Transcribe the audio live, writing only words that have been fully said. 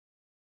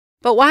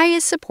But Why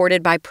is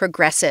supported by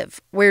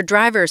Progressive, where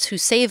drivers who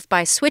save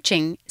by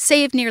switching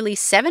save nearly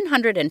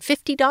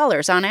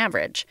 $750 on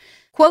average.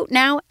 Quote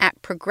now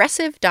at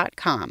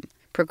Progressive.com.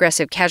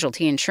 Progressive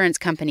Casualty Insurance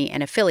Company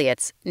and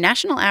Affiliates.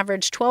 National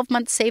average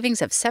 12-month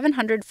savings of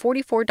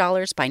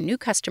 $744 by new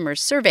customers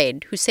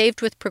surveyed who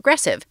saved with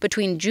Progressive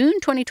between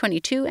June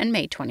 2022 and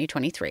May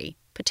 2023.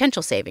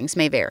 Potential savings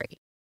may vary.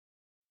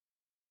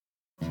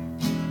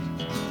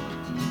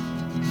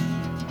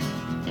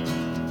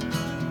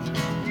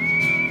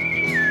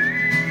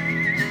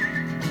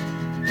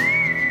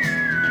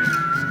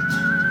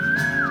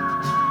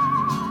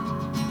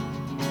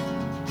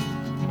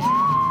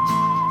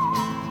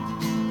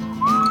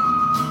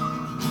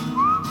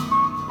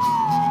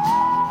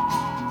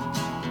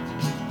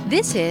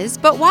 This is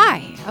But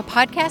Why, a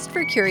podcast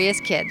for curious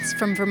kids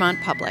from Vermont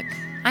Public.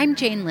 I'm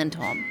Jane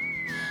Lindholm.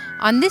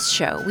 On this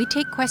show, we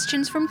take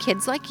questions from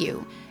kids like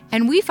you,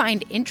 and we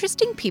find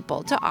interesting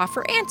people to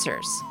offer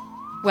answers.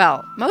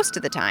 Well, most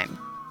of the time.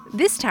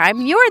 This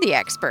time, you're the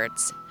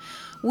experts.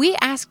 We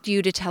asked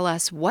you to tell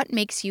us what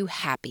makes you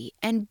happy,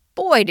 and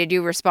boy, did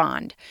you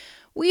respond.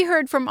 We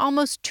heard from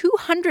almost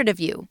 200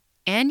 of you.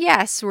 And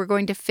yes, we're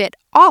going to fit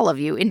all of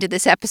you into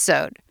this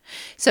episode.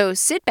 So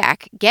sit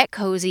back, get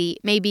cozy,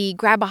 maybe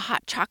grab a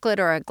hot chocolate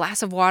or a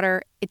glass of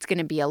water. It's going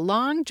to be a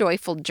long,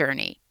 joyful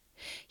journey.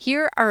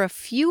 Here are a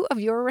few of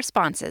your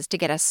responses to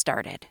get us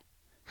started.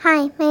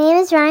 Hi, my name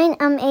is Ryan.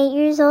 I'm 8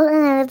 years old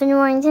and I live in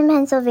Warrington,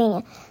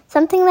 Pennsylvania.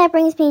 Something that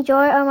brings me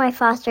joy are my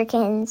foster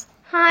kittens.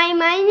 Hi,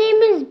 my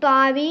name is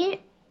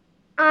Bobby.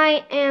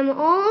 I am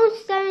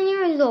almost 7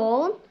 years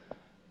old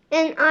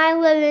and I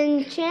live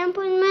in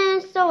Champlin,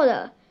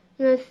 Minnesota.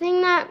 And the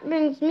thing that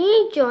brings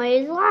me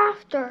joy is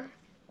laughter.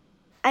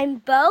 I'm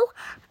Bo.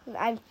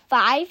 I'm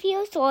 5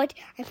 years old.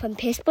 I'm from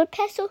Pittsburgh,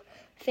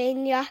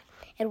 Pennsylvania.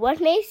 And what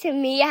makes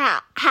me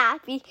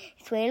happy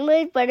is playing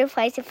with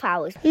butterflies and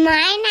flowers. My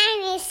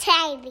name is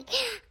Sadie.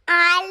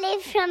 I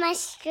live from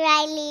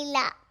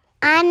Australia.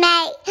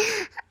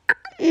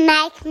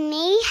 Make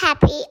me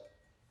happy.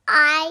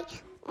 I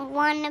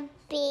want to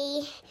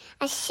be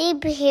a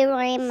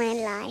superhero in my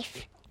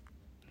life.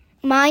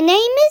 My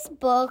name is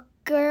Booker.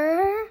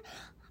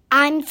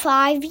 I'm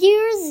 5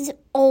 years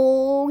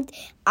old.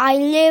 I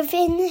live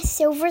in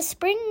Silver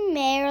Spring,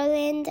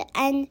 Maryland,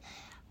 and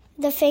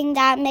the thing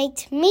that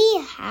makes me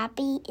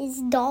happy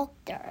is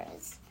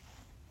doctors.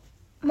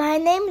 My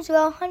name is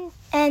Rohan,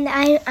 and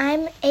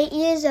I'm 8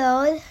 years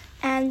old,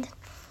 and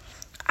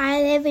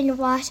I live in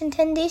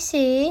Washington,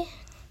 D.C.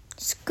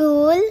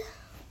 School,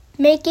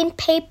 making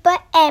paper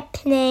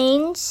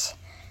airplanes,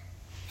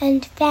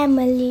 and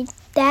family.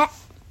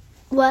 That's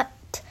what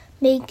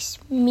makes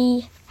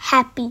me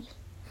happy.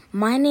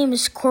 My name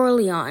is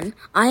Corleon.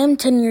 I am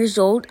 10 years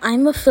old.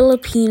 I'm a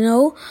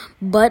Filipino,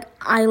 but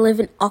I live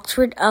in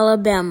Oxford,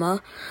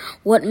 Alabama.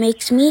 What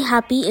makes me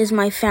happy is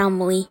my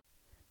family.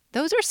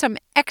 Those are some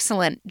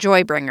excellent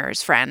joy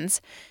bringers,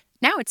 friends.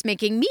 Now it's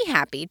making me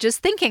happy just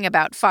thinking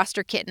about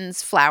foster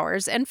kittens,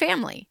 flowers, and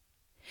family.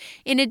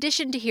 In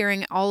addition to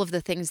hearing all of the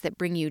things that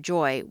bring you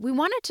joy, we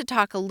wanted to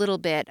talk a little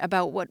bit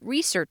about what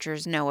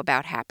researchers know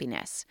about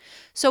happiness.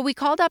 So we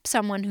called up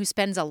someone who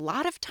spends a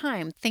lot of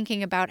time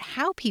thinking about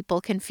how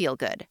people can feel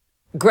good.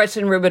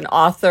 Gretchen Rubin,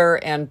 author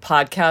and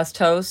podcast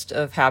host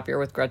of Happier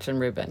with Gretchen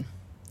Rubin.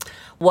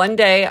 One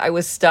day I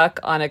was stuck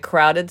on a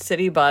crowded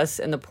city bus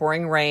in the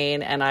pouring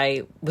rain and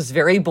I was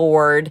very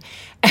bored.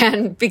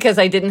 And because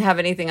I didn't have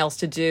anything else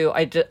to do,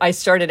 I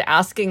started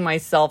asking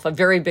myself a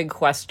very big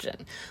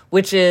question,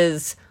 which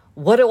is,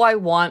 what do I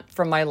want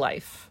from my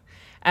life?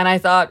 And I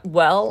thought,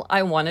 well,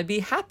 I want to be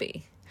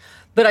happy.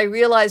 But I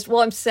realized,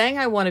 well, I'm saying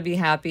I want to be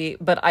happy,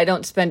 but I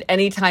don't spend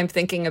any time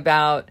thinking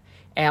about,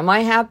 am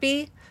I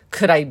happy?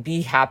 Could I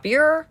be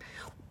happier?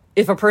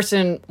 If a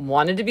person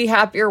wanted to be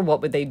happier,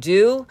 what would they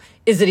do?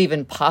 Is it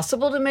even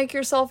possible to make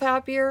yourself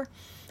happier?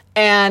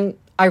 And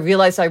I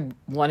realized I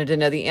wanted to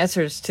know the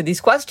answers to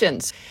these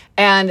questions.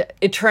 And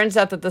it turns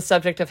out that the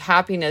subject of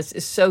happiness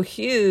is so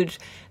huge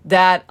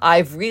that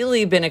I've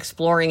really been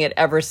exploring it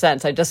ever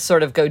since. I just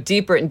sort of go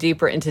deeper and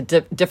deeper into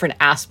different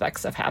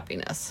aspects of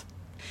happiness.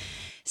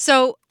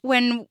 So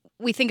when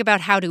we think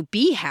about how to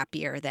be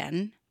happier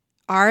then,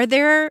 are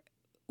there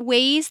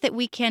ways that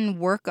we can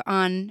work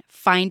on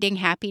finding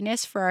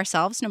happiness for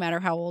ourselves no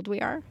matter how old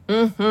we are?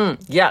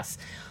 Yes.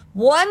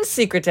 One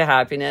secret to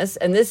happiness,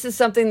 and this is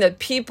something that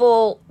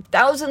people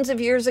thousands of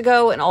years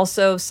ago and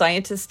also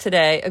scientists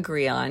today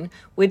agree on,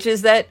 which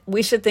is that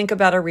we should think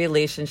about our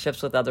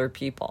relationships with other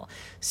people.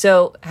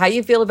 So how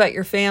you feel about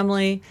your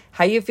family,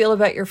 how you feel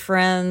about your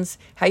friends,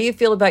 how you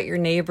feel about your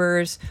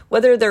neighbors,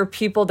 whether they're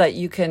people that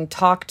you can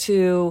talk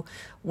to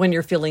when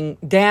you're feeling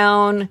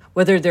down,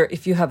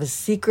 if you have a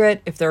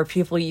secret, if there are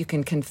people you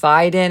can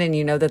confide in and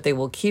you know that they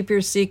will keep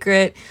your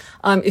secret,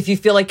 if you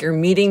feel like you're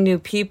meeting new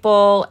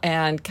people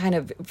and kind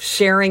of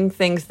sharing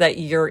things that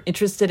you're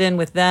interested in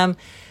with them,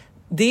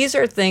 these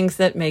are things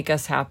that make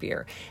us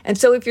happier. And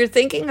so if you're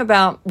thinking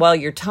about, well,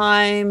 your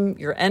time,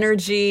 your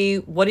energy,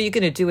 what are you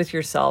going to do with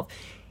yourself?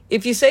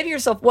 If you say to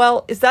yourself,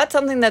 well, is that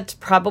something that's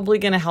probably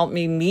going to help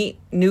me meet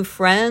new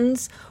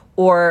friends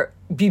or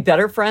be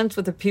better friends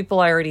with the people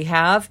I already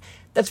have,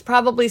 that's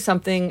probably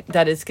something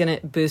that is going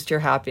to boost your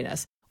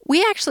happiness.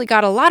 We actually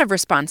got a lot of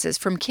responses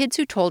from kids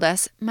who told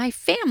us, my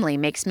family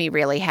makes me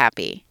really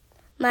happy.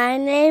 My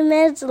name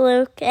is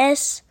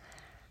Lucas.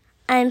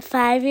 I'm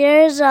 5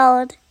 years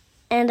old,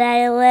 and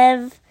I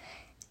live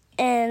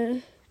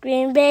in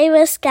Green Bay,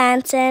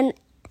 Wisconsin.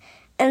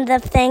 And the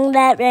thing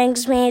that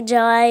brings me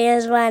joy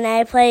is when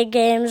I play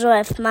games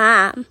with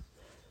Mom.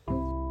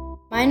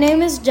 My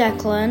name is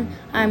Declan.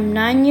 I'm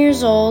 9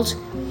 years old.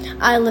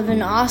 I live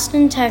in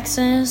Austin,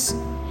 Texas.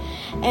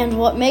 And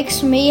what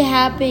makes me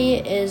happy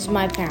is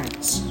my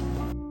parents.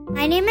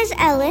 My name is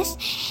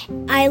Ellis.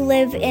 I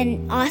live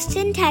in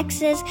Austin,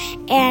 Texas.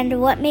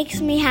 And what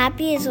makes me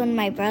happy is when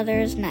my brother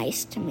is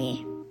nice to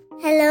me.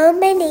 Hello,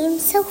 my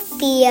name's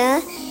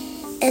Sophia,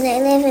 and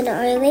I live in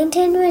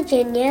Arlington,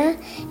 Virginia.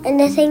 And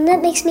the thing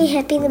that makes me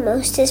happy the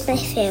most is my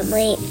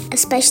family,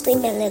 especially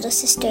my little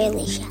sister,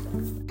 Alicia.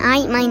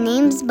 Hi, my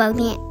name's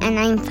Bobby, and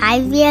I'm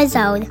 5 years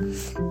old.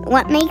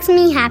 What makes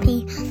me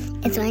happy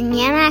is when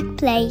me and I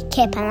play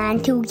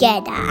Kippalan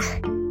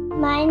together.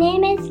 My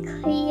name is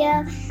Clea.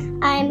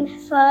 I'm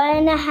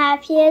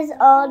 4.5 years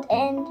old,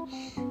 and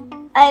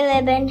I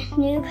live in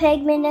New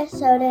Prague,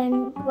 Minnesota.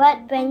 And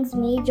what brings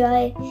me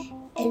joy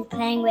is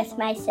playing with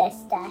my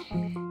sister.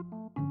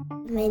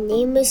 My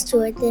name is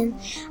Jordan.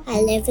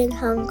 I live in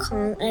Hong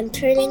Kong. I'm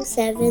turning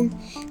 7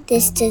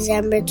 this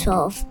December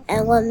 12th.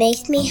 And what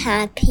makes me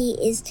happy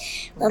is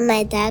when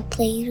my dad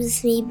plays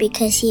with me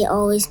because he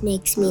always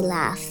makes me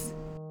laugh.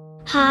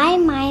 Hi,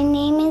 my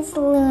name is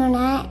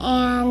Luna,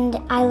 and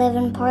I live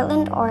in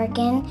Portland,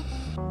 Oregon.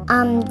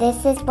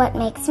 This is what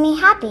makes me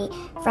happy,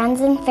 friends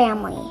and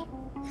family.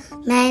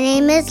 My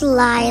name is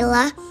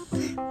Lila.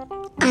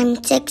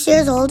 I'm 6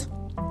 years old.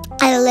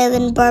 I live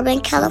in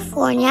Burbank,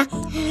 California,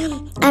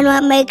 and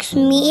what makes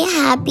me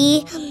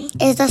happy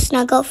is a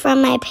snuggle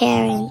from my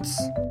parents.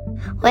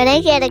 When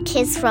I get a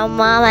kiss from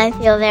Mom, I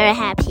feel very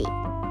happy.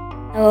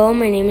 Hello,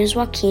 my name is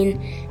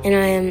Joaquin, and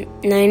I am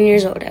 9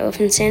 years old. I live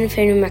in Santa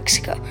Fe, New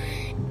Mexico,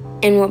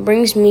 and what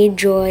brings me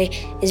joy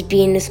is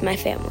being with my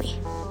family.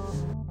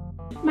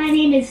 My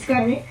name is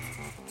Scarlett.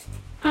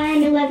 I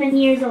am 11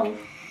 years old.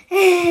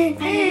 I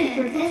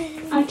live in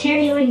Perth,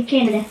 Ontario, in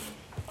Canada.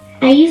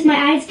 I use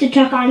my eyes to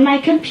talk on my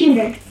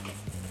computer.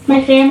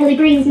 My family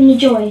brings me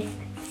joy.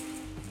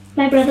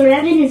 My brother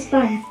Evan is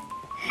fun.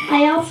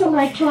 I also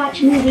like to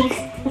watch movies,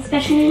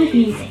 especially with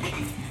music.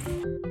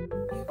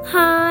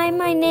 Hi,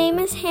 my name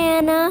is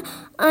Hannah.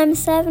 I'm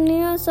 7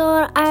 years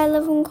old. I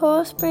live in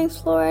Coral Springs,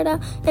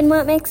 Florida. And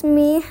what makes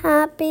me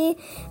happy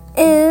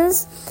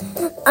is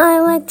I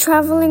like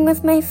traveling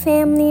with my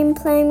family and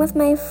playing with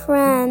my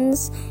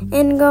friends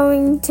and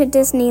going to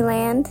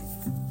Disneyland.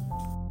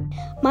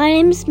 My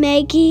name's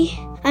Maggie.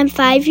 I'm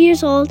 5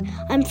 years old.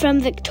 I'm from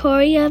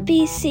Victoria,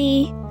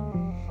 BC.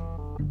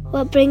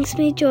 What brings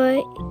me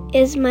joy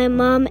is my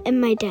mom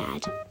and my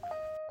dad.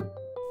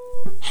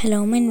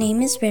 Hello, my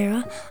name is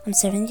Vera. I'm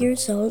 7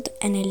 years old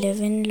and I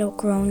live in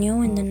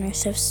Logroño in the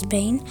north of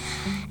Spain.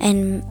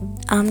 And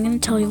I'm going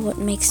to tell you what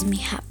makes me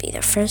happy.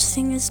 The first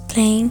thing is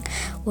playing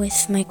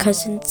with my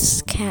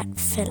cousin's cat,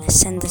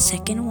 Phyllis. And the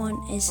second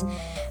one is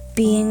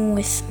being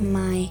with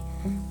my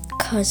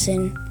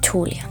cousin,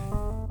 Tulia.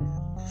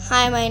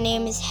 Hi, my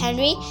name is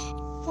Henry.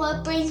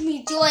 What brings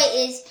me joy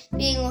is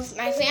being with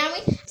my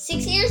family.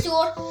 6 years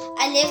old.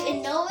 I live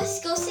in Nova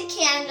Scotia,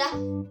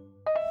 Canada.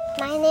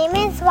 My name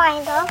is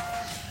Wendell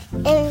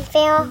in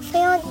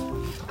Fairfield,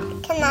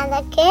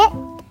 Connecticut.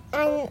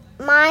 And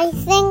my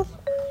thing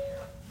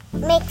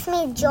makes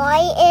me joy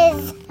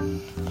is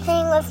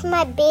playing with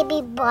my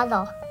baby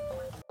brother.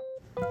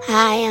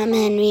 Hi, I'm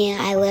Henry.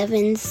 I live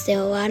in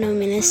Stillwater,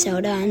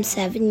 Minnesota. I'm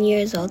 7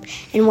 years old.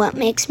 And what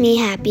makes me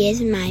happy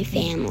is my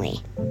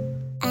family.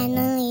 I'm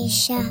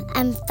Alicia.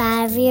 I'm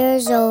 5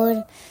 years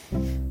old.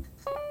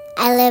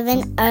 I live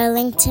in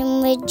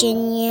Arlington,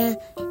 Virginia.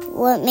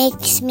 What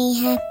makes me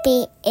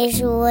happy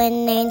is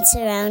when I'm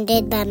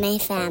surrounded by my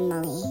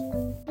family.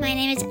 My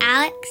name is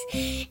Alex,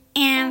 and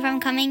I'm from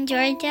Cumming,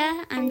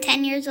 Georgia. I'm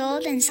 10 years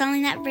old, and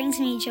something that brings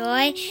me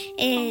joy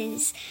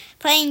is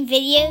playing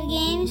video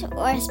games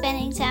or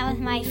spending time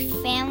with my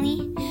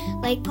family,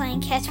 like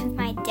playing catch with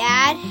my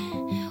dad,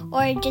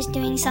 or just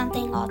doing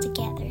something all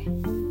together.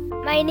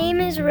 My name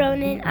is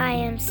Ronan. I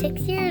am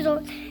 6 years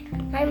old.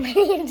 I'm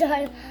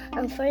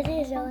 4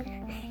 years old.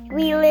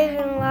 We live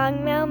in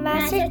Longmeadow,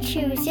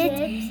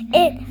 Massachusetts.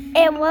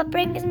 And what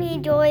brings me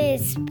joy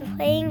is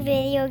playing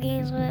video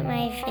games with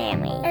my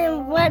family.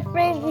 And what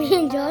brings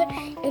me joy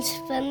is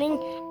spending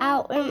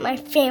out with my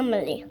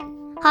family.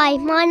 Hi,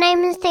 my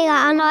name is Tia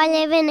and I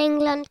live in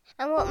England.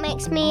 And what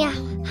makes me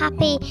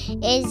happy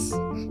is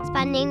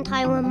spending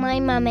time with my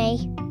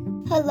mummy.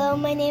 Hello,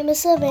 my name is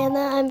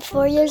Savannah. I'm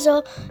 4 years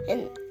old.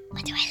 And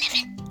where do I live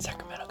in?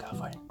 Sacramento,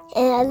 California.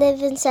 And I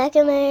live in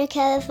Sacramento,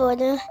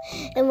 California.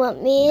 And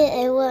what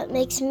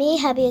makes me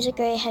happy is a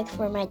great hug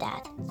for my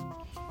dad.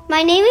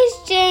 My name is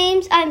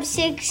James. I'm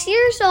 6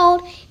 years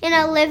old, and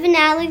I live in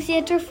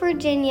Alexandria,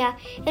 Virginia.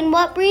 And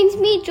what brings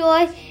me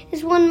joy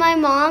is when my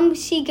mom,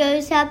 she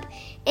goes up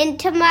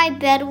into my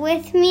bed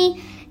with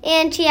me,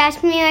 and she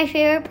asked me my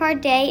favorite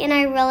part day, and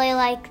I really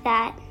like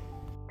that.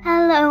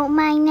 Hello,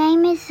 my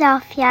name is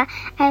Zofia.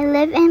 I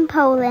live in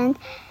Poland.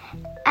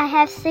 I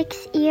have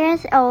 6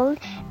 years old,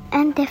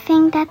 and the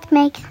thing that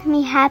makes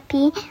me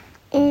happy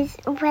is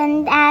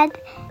when Dad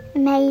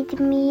made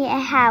me a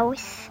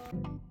house.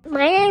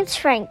 My name's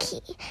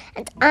Frankie,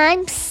 and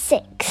I'm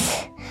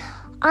 6.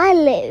 I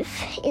live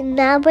in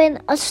Melbourne,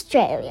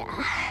 Australia.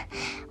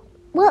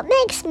 What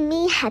makes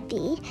me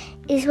happy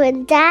is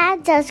when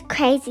Dad does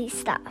crazy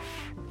stuff.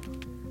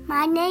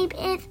 My name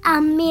is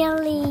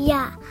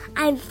Amelia.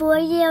 I'm 4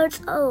 years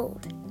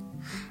old.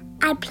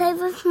 I play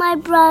with my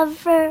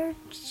brother,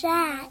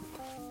 Jack.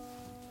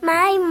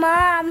 My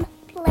mom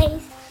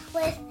plays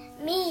with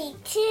me,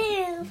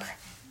 too.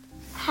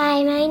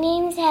 Hi, my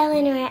name's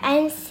Eleanor.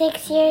 I'm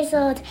 6 years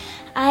old.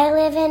 I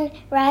live in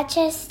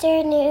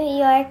Rochester, New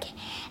York,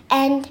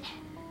 and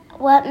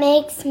what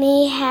makes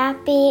me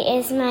happy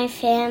is my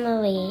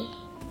family.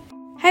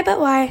 Hi, but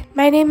why?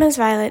 My name is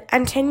Violet.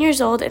 I'm 10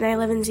 years old, and I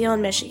live in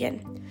Zeeland,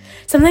 Michigan.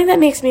 Something that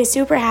makes me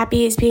super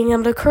happy is being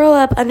able to curl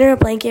up under a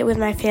blanket with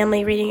my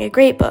family reading a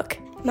great book.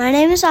 My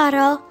name is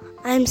Otto.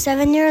 I'm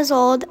 7 years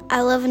old.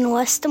 I live in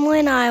West Des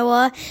Moines,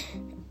 Iowa.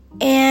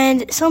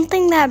 And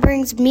something that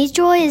brings me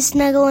joy is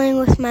snuggling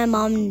with my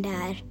mom and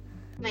dad.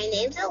 My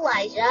name's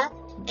Elijah,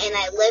 and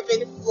I live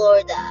in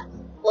Florida.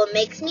 What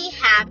makes me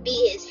happy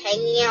is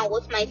hanging out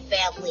with my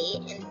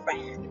family and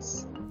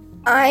friends.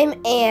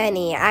 I'm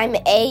Annie. I'm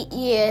 8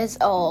 years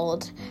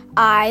old.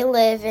 I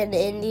live in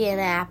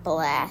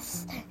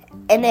Indianapolis.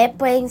 And it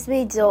brings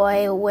me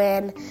joy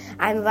when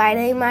I'm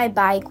riding my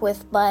bike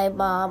with my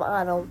mom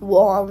on a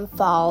warm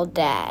fall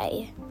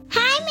day.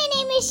 Hi, my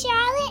name is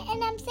Charlotte,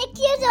 and I'm 6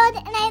 years old,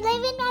 and I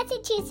live in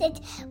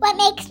Massachusetts. What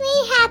makes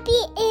me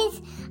happy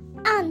is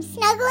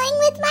snuggling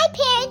with my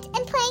parents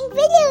and playing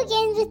video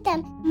games with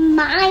them.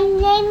 My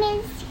name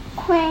is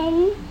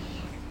Quinn.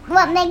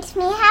 What makes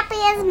me happy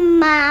is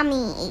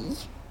Mommy.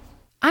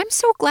 I'm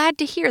so glad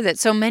to hear that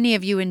so many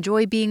of you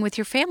enjoy being with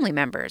your family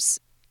members.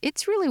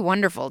 It's really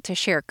wonderful to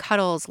share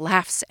cuddles,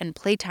 laughs, and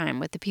playtime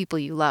with the people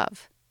you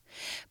love.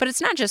 But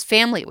it's not just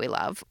family we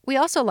love. We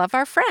also love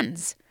our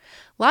friends.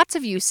 Lots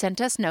of you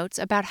sent us notes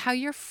about how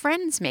your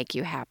friends make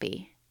you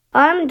happy.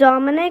 I'm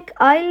Dominic.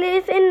 I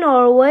live in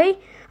Norway.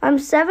 I'm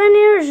 7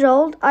 years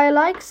old. I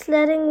like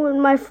sledding with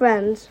my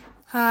friends.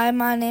 Hi,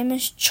 my name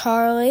is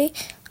Charlie.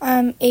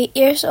 I'm 8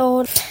 years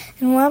old.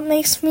 And what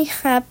makes me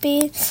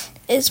happy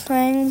is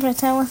playing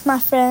pretend with my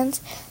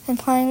friends and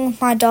playing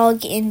with my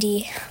dog,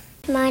 Indy.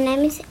 My name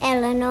is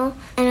Eleanor,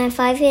 and I'm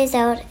 5 years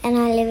old, and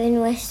I live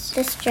in West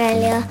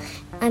Australia.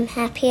 I'm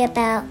happy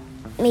about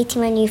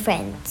meeting my new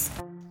friends.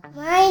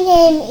 My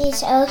name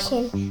is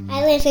Ocean.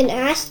 I live in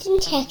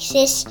Austin,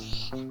 Texas.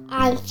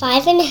 I'm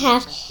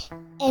 5.5,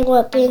 and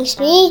what brings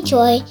me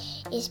joy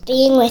is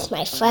being with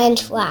my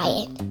friend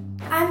Ryan.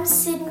 I'm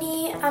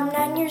Sydney. I'm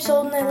 9 years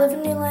old, and I live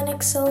in New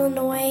Lenox,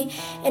 Illinois.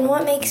 And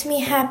what makes me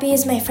happy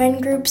is my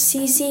friend group,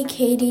 Cece,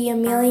 Katie,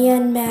 Amelia,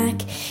 and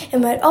Mac.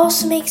 And what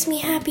also makes me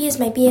happy is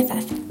my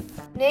BFF.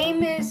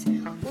 Name is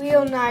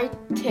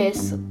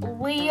Leonidas,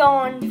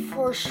 Leon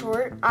for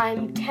short.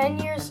 I'm 10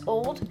 years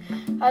old.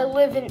 I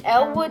live in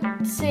Elwood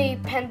City,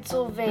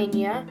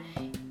 Pennsylvania.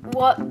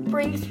 What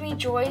brings me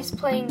joy is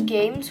playing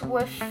games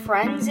with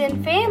friends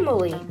and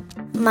family.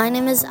 My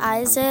name is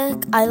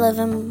Isaac. I live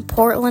in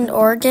Portland,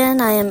 Oregon.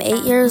 I am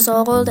 8 years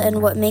old,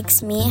 and what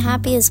makes me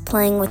happy is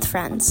playing with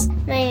friends.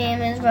 My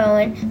name is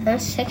Rowan. I'm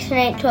 6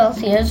 and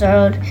 12 years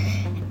old,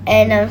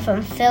 and I'm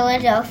from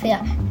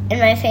Philadelphia. And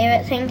my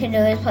favorite thing to do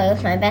is play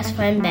with my best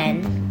friend,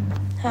 Ben.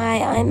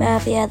 Hi, I'm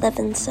Abby. I live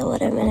in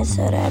Stillwater,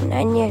 Minnesota. I'm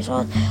 9 years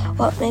old.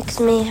 What makes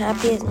me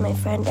happy is my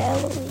friend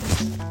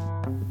Eloise.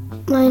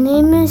 My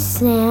name is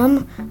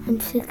Sam. I'm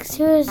 6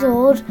 years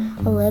old.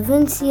 I live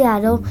in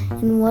Seattle.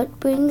 And what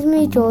brings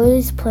me joy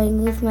is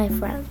playing with my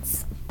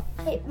friends.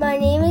 Hey, my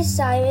name is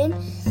Simon,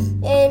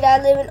 and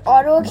I live in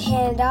Ottawa,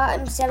 Canada.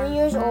 I'm 7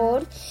 years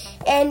old.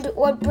 And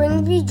what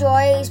brings me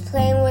joy is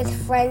playing with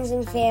friends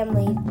and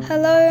family.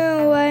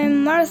 Hello,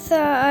 I'm Martha.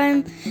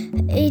 I'm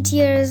 8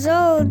 years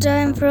old.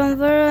 I'm from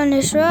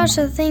Voronezh,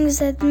 Russia. Things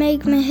that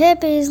make me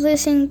happy is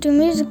listening to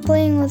music,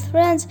 playing with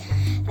friends,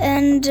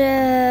 and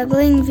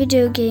playing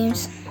video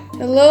games.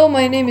 Hello,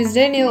 my name is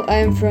Daniel.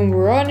 I'm from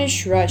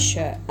Voronezh,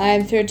 Russia.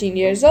 I'm 13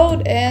 years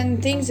old,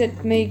 and things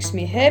that makes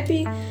me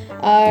happy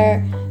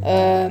are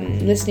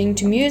listening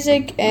to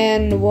music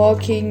and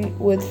walking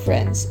with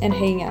friends and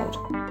hanging out.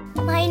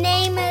 My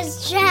name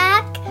is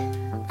Jack.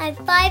 I'm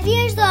 5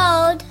 years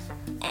old,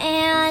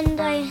 and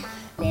I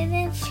live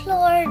in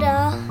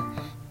Florida.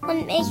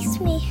 What makes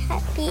me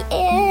happy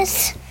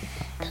is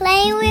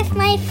playing with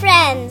my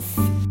friends.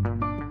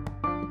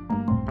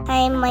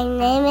 Hi, my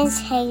name is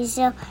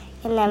Hazel,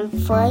 and I'm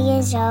 4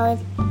 years old.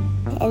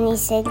 And the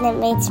thing that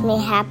makes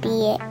me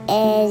happy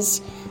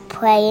is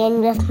playing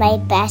with my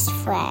best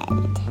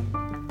friend.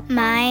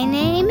 My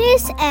name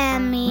is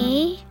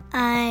Emmy.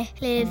 I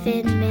live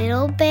in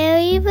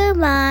Middlebury,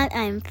 Vermont.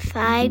 I'm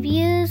 5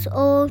 years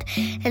old,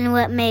 and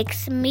what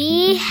makes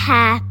me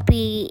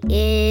happy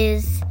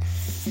is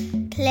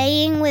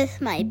playing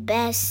with my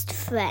best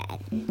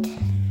friend.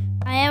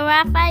 I am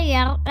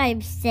Raphael.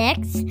 I'm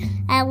 6.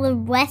 I live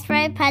in West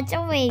Rye,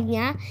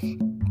 Pennsylvania.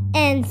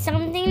 And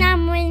something that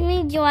brings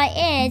me joy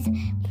is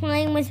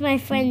playing with my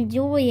friend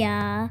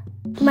Julia.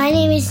 My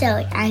name is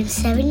Zoe. I'm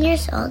 7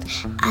 years old.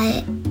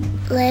 I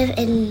live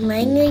in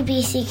Langley,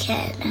 BC,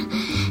 Canada.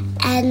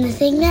 And the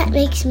thing that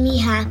makes me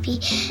happy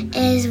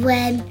is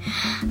when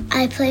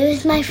I play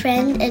with my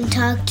friend and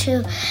talk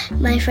to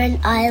my friend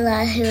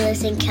Isla, who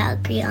lives in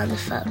Calgary, on the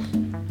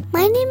phone.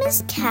 My name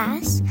is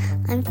Cass.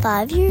 I'm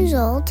 5 years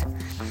old.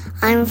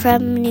 I'm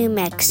from New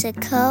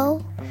Mexico.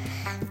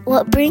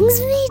 What brings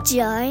me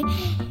joy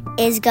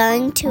is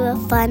going to a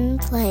fun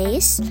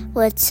place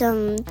with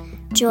some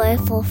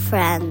joyful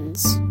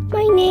friends.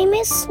 My name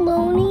is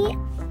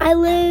Sloane. I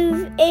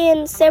live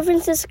in San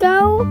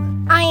Francisco.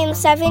 I am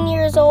 7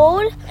 years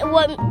old.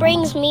 What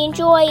brings me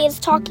joy is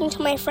talking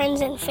to my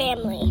friends and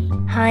family.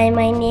 Hi,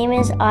 my name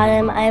is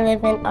Autumn. I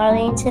live in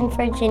Arlington,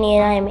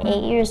 Virginia, and I'm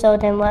 8 years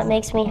old, and what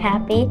makes me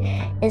happy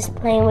is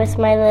playing with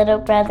my little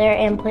brother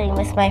and playing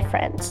with my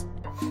friends.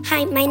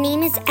 Hi, my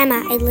name is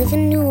Emma. I live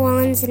in New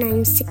Orleans and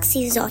I'm 6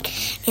 years old.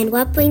 And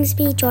what brings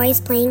me joy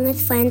is playing with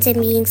friends and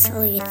being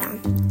silly with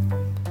them.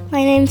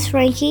 My name's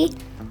Frankie.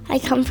 I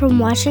come from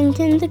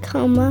Washington,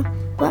 Tacoma.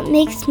 What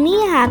makes me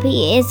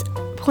happy is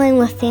playing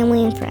with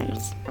family and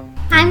friends.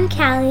 I'm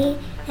Callie,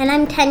 and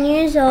I'm 10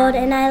 years old,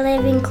 and I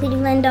live in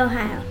Cleveland,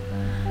 Ohio.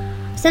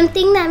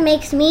 Something that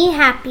makes me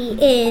happy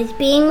is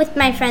being with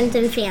my friends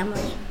and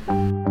family.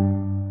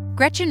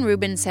 Gretchen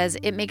Rubin says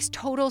it makes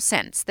total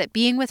sense that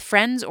being with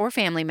friends or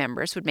family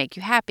members would make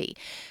you happy.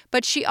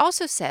 But she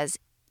also says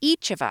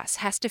each of us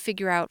has to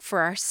figure out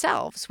for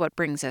ourselves what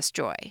brings us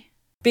joy.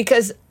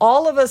 Because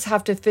all of us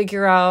have to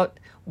figure out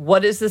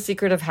what is the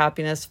secret of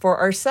happiness for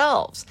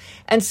ourselves.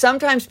 And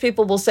sometimes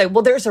people will say,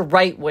 well, there's a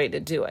right way to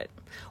do it,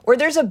 or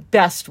there's a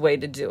best way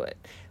to do it.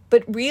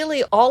 But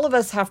really, all of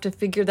us have to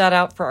figure that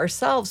out for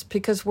ourselves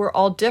because we're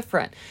all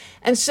different.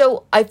 And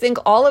so I think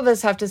all of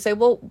us have to say,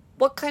 well,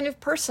 what kind of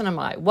person am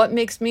I? What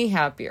makes me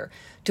happier?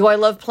 Do I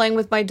love playing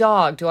with my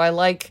dog? Do I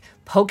like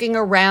poking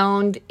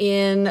around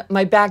in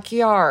my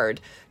backyard?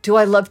 Do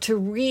I love to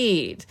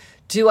read?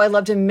 Do I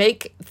love to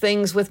make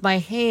things with my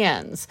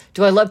hands?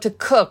 Do I love to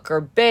cook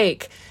or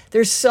bake?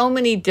 There's so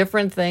many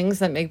different things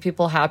that make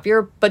people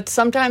happier. But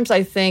sometimes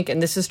I think,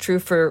 and this is true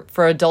for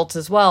adults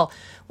as well,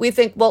 we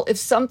think, well, if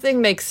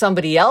something makes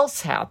somebody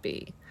else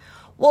happy,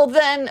 well,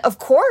 then of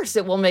course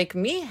it will make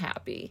me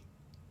happy.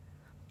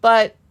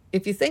 But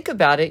if you think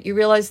about it, you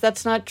realize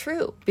that's not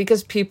true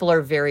because people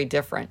are very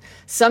different.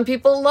 Some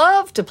people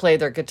love to play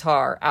their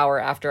guitar hour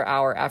after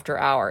hour after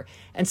hour,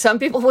 and some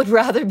people would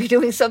rather be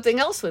doing something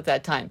else with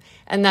that time.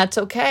 And that's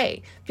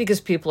okay because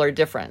people are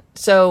different.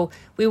 So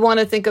we want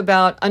to think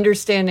about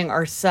understanding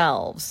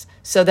ourselves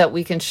so that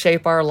we can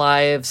shape our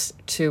lives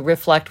to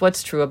reflect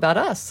what's true about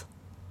us.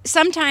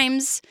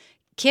 Sometimes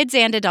kids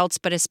and adults,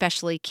 but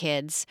especially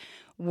kids,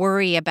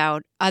 worry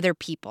about other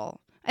people.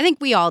 I think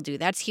we all do.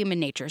 That's human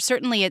nature.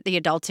 Certainly the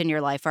adults in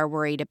your life are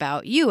worried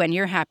about you and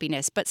your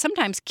happiness, but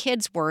sometimes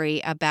kids worry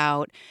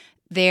about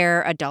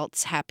their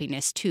adults'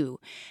 happiness too.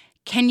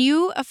 Can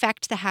you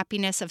affect the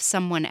happiness of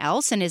someone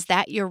else? And is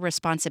that your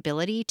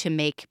responsibility to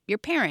make your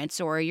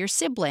parents or your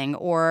sibling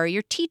or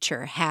your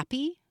teacher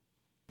happy?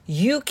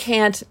 You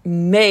can't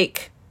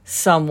make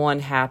someone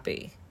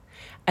happy,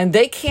 and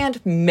they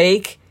can't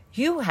make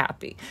you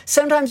happy.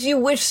 Sometimes you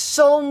wish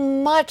so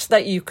much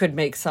that you could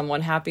make someone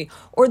happy,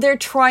 or they're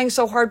trying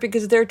so hard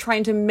because they're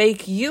trying to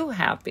make you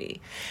happy.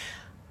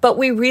 But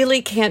we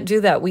really can't do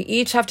that. We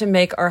each have to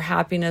make our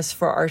happiness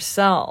for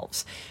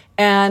ourselves.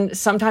 And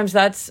sometimes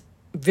that's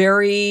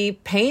very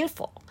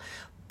painful,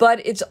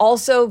 but it's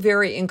also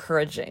very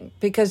encouraging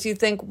because you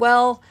think,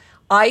 well,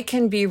 I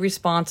can be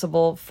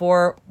responsible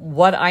for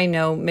what I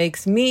know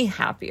makes me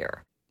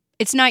happier.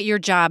 It's not your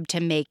job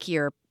to make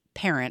your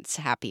parents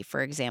happy,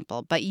 for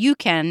example, but you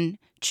can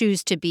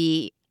choose to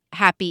be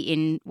happy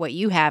in what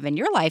you have in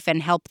your life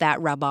and help that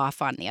rub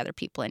off on the other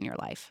people in your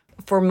life.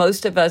 For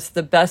most of us,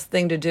 the best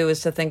thing to do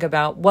is to think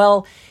about,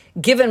 well,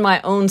 given my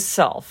own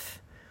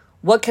self,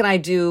 what can I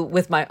do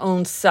with my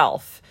own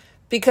self?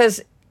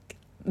 Because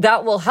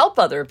that will help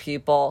other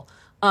people,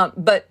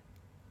 but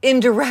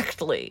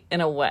indirectly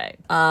in a way.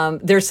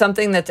 There's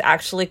something that's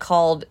actually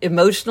called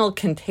emotional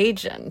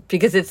contagion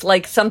because it's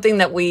like something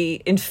that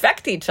we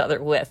infect each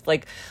other with.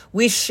 Like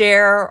we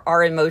share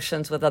our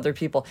emotions with other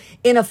people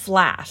in a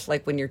flash,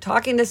 like when you're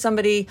talking to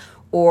somebody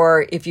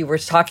or if you were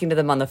talking to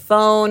them on the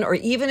phone, or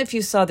even if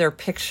you saw their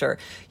picture,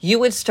 you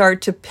would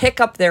start to pick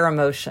up their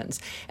emotions.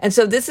 And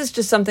so this is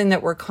just something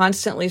that we're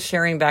constantly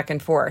sharing back and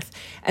forth.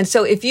 And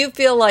so if you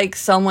feel like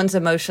someone's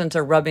emotions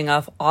are rubbing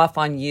off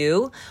on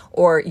you,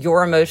 or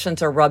your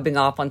emotions are rubbing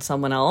off on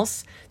someone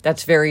else,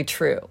 that's very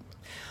true.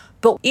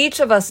 But each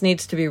of us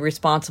needs to be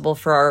responsible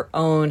for our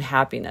own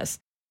happiness.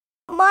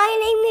 My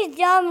name is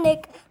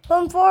Dominic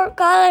from Fort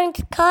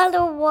Collins,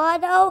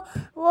 Colorado.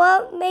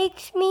 What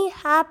makes me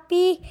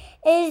happy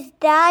is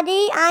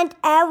Daddy and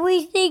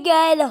everything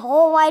in the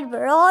whole wide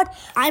world.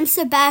 I'm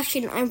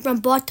Sebastian. I'm from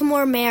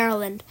Baltimore,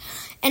 Maryland.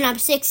 and I'm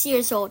 6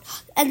 years old.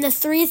 And the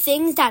 3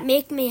 things that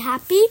make me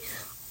happy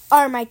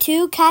are my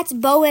 2 cats,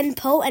 Bo and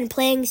Poe, and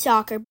playing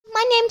soccer.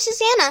 My name's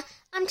Susanna.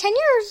 I'm 10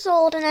 years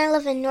old and I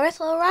live in North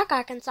Little Rock,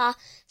 Arkansas.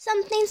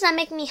 Some things that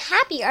make me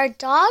happy are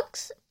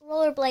dogs,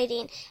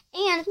 rollerblading,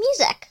 and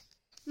music.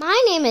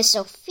 My name is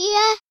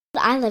Sophia.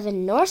 I live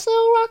in North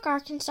Little Rock,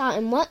 Arkansas,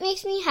 and what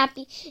makes me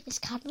happy is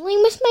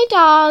cuddling with my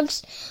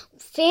dogs,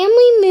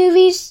 family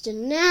movies,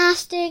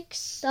 gymnastics,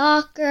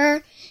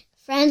 soccer,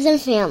 friends,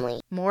 and family.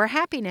 More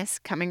happiness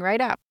coming right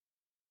up.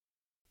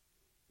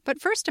 But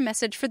first, a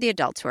message for the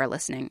adults who are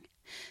listening.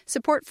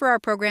 Support for our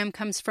program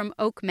comes from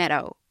Oak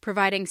Meadow,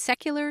 providing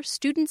secular,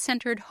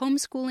 student-centered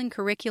homeschooling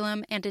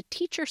curriculum and a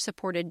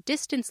teacher-supported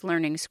distance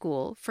learning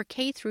school for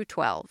K through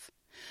 12.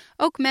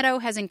 Oak Meadow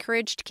has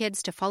encouraged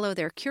kids to follow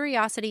their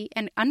curiosity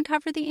and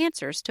uncover the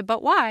answers to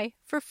But Why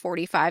for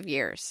 45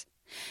 years.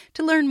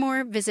 To learn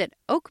more, visit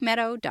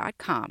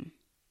oakmeadow.com.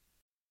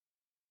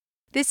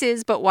 This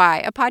is But Why,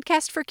 a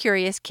podcast for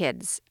curious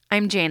kids.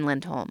 I'm Jane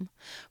Lindholm.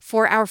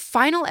 For our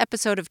final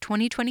episode of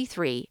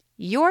 2023,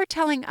 you're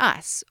telling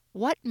us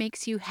what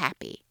makes you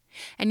happy.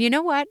 And you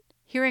know what?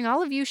 Hearing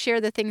all of you share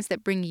the things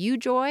that bring you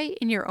joy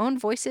in your own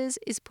voices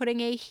is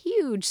putting a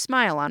huge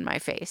smile on my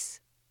face.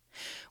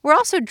 We're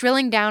also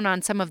drilling down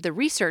on some of the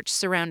research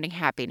surrounding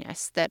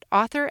happiness that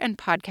author and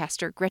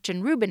podcaster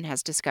Gretchen Rubin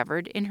has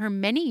discovered in her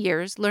many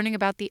years learning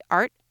about the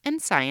art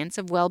and science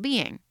of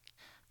well-being.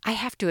 I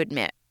have to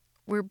admit,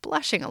 we're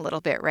blushing a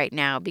little bit right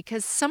now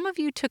because some of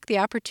you took the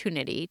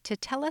opportunity to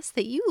tell us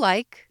that you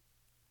like,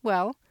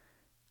 well,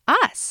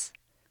 us.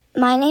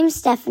 My name's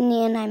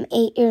Stephanie and I'm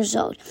 8 years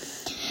old.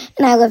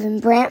 And I live in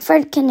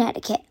Brantford,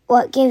 Connecticut.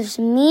 What gives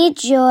me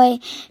joy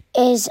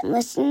is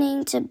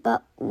listening to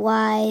But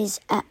Why's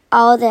at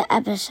all the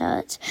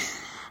episodes.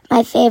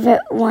 My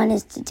favorite one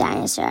is the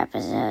dinosaur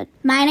episode.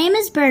 My name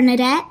is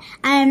Bernadette.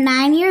 I am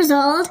 9 years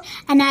old,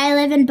 and I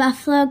live in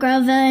Buffalo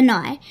Grove,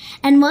 Illinois.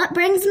 And what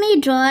brings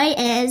me joy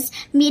is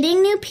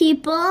meeting new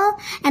people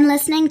and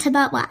listening to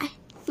But Why.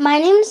 My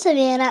name is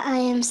Savannah. I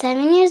am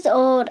 7 years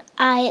old.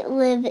 I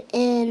live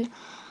in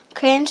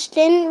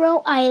Cranston,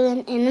 Rhode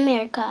Island, in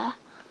America.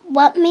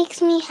 What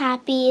makes me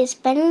happy is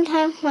spending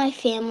time with my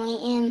family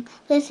and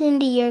listening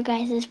to your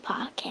guys'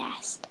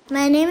 podcast.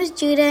 My name is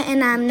Judah,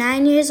 and I'm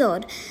 9 years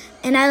old,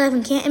 and I live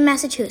in Canton,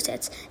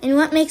 Massachusetts. And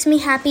what makes me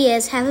happy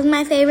is having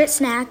my favorite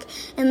snack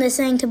and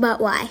listening to But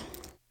Why.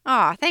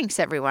 Aw, thanks,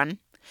 everyone.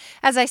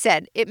 As I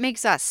said, it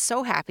makes us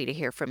so happy to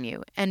hear from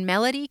you, and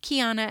Melody,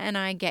 Kiana, and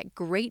I get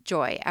great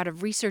joy out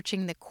of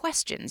researching the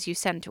questions you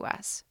send to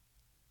us.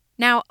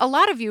 Now, a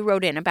lot of you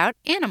wrote in about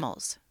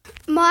animals.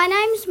 My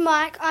name's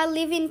Mike. I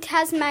live in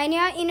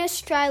Tasmania in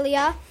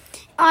Australia.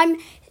 I'm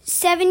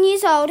 7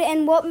 years old,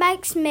 and what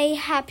makes me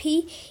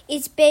happy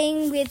is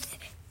being with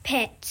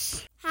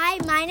pets. Hi,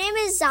 my name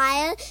is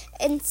Zaya,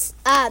 and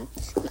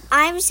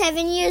I'm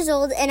 7 years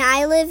old, and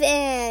I live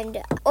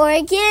in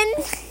Oregon.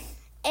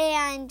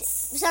 And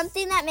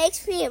something that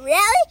makes me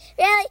really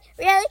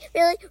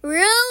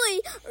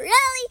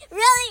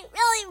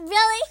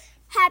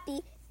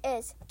happy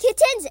is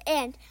kittens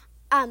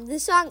and the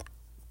song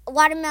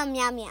Watermelon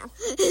Meow Meow.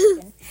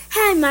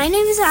 Hi, my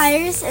name is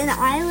Iris, and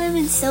I live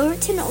in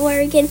Silverton,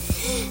 Oregon,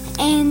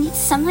 and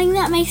something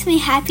that makes me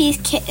happy is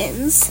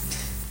kittens.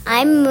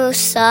 I'm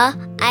Musa.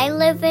 I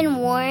live in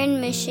Warren,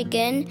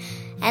 Michigan,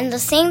 and the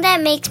thing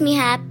that makes me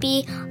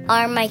happy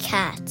are my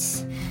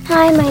cats.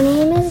 Hi, my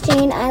name is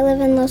Jane. I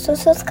live in Los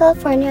Osos,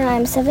 California.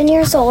 I'm 7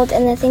 years old,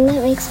 and the thing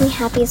that makes me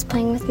happy is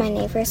playing with my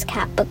neighbor's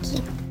cat,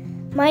 Bookie.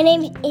 My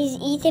name is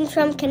Ethan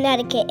from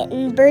Connecticut,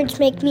 and birds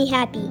make me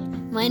happy.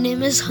 My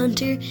name is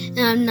Hunter, and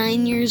I'm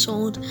 9 years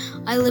old.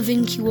 I live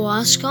in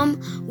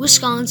Kewaskum,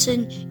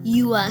 Wisconsin,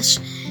 U.S.,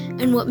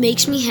 and what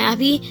makes me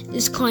happy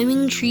is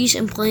climbing trees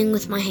and playing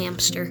with my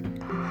hamster.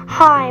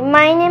 Hi,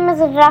 my name is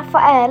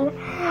Rafael.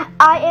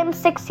 I am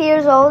 6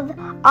 years old.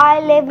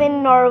 I live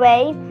in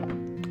Norway.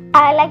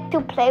 I like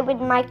to play with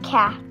my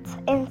cat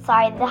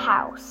inside the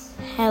house.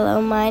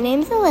 Hello, my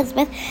name is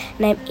Elizabeth,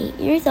 and I'm 8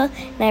 years old,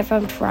 and I'm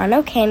from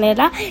Toronto,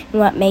 Canada. And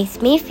what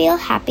makes me feel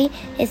happy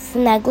is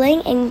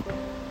snuggling and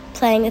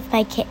playing with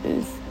my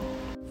kittens.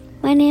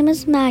 My name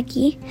is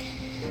Maggie.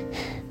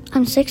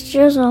 I'm 6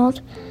 years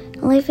old.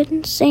 I live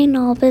in St.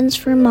 Albans,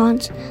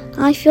 Vermont.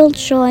 I feel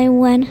joy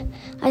when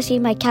I see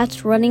my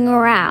cats running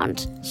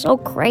around. So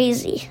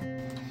crazy.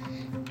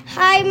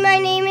 Hi, my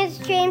name is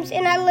James,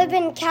 and I live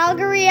in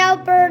Calgary,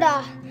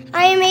 Alberta.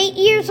 I am 8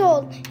 years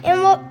old,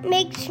 and what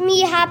makes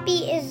me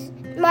happy is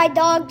my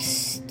dog,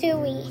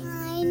 Stewie.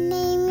 My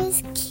name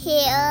is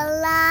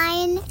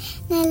Caroline,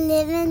 and I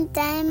live in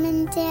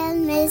Diamonddale,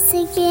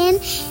 Michigan,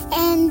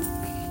 and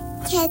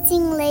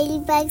catching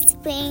ladybugs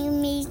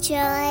bring me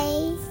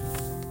joy.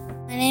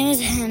 My name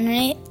is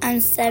Henry. I'm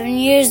 7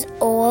 years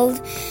old.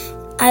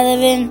 I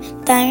live in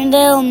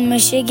Diamonddale,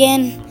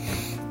 Michigan,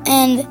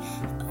 and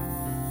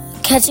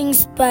catching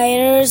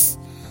spiders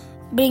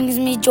brings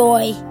me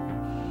joy.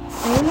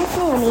 My name is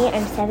Naomi.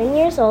 I'm 7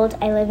 years old.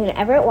 I live in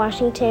Everett,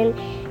 Washington,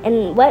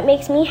 and what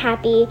makes me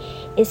happy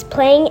is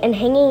playing and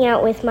hanging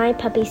out with my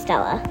puppy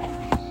Stella.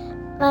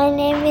 My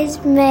name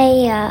is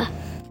Maya.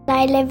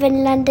 I live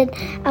in London,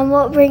 and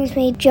what brings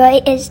me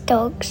joy is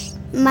dogs.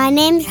 My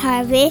name's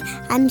Harvey.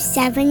 I'm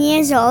 7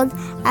 years old.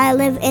 I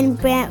live in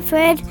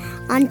Brantford,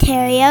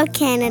 Ontario,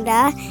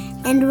 Canada,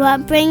 and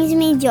what brings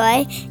me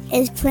joy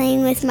is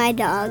playing with my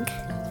dog.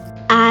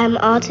 I'm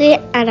Audrey,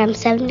 and I'm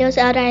 7 years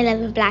old. I live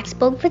in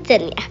Blacksburg,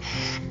 Virginia,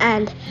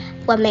 and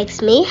what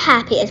makes me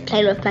happy is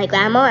playing with my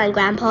grandma and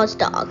grandpa's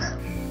dog.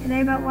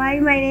 Today about why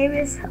my name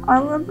is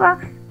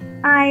Oliver.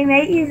 I'm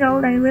 8 years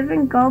old. I live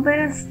in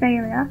Goulburn,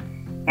 Australia,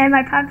 and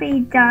my puppy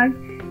dog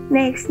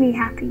makes me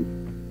happy.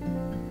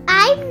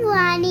 I'm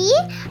Ronnie.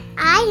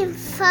 I am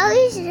 4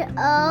 years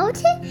old.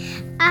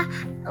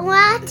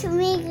 What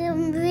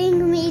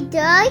bring me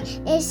joy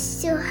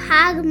is to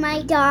hug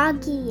my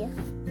doggy.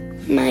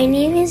 My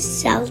name is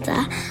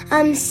Zelda.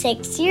 I'm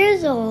 6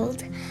 years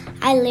old.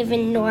 I live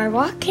in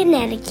Norwalk,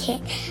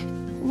 Connecticut.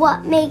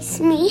 What makes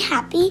me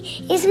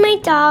happy is my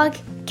dog,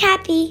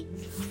 Cappy.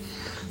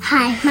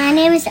 Hi, my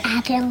name is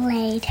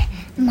Adelaide.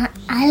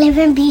 I live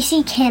in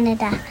BC,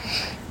 Canada.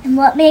 And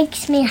what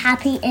makes me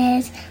happy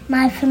is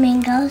my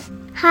flamingos.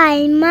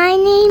 Hi, my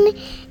name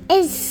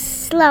is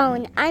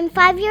Sloan. I'm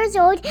 5 years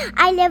old.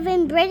 I live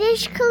in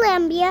British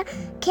Columbia,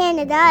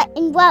 Canada.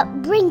 And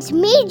what brings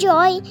me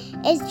joy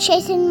is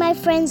chasing my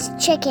friends'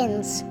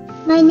 chickens.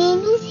 My name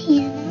is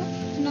Hannah,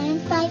 and I'm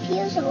 5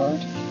 years old.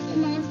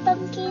 And I'm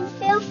from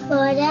Gainesville,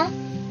 Florida.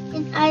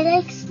 And I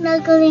like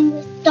snuggling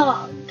with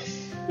dogs.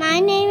 My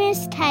name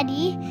is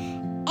Teddy,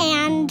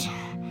 and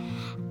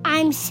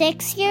I'm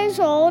 6 years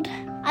old.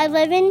 I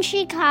live in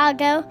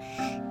Chicago,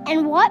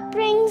 and what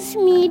brings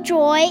me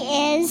joy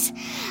is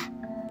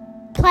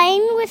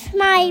playing with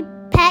my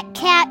pet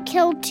cat,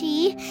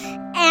 Kilty,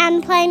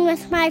 and playing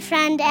with my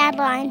friend,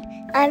 Adeline.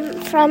 I'm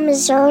from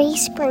Missouri,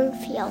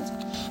 Springfield,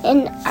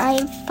 and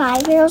I'm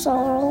 5 years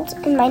old,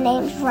 and my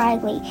name's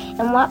Riley.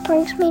 And what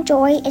brings me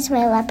joy is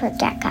my leopard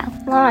gecko,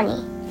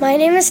 Lonnie. My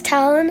name is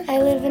Talon. I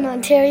live in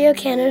Ontario,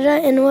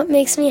 Canada, and what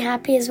makes me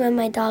happy is when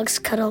my dogs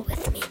cuddle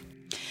with me.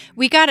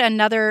 We got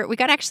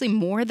actually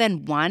more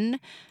than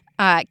one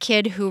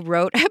kid who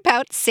wrote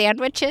about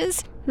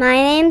sandwiches. My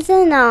name's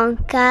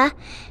Ananka.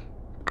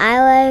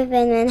 I live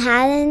in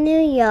Manhattan,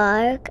 New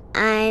York.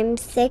 I'm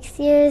 6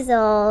 years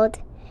old.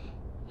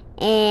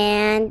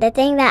 And the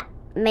thing that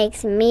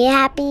makes me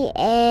happy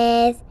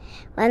is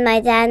when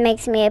my dad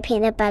makes me a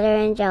peanut butter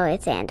and jelly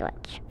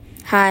sandwich.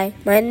 Hi,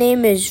 my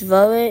name is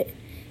Violet,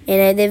 and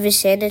I live in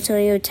San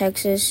Antonio,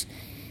 Texas,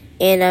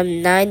 and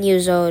I'm 9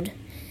 years old.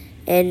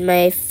 And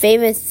my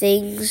favorite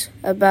things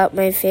about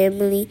my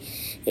family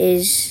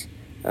is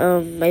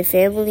my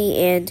family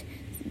and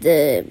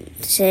the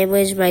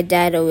sandwich my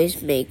dad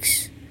always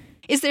makes.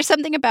 Is there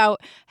something about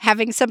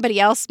having somebody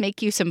else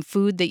make you some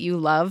food that you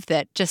love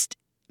that just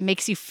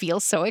makes you feel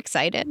so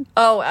excited?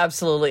 Oh,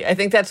 absolutely. I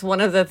think that's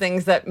one of the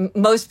things that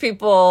most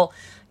people,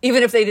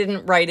 even if they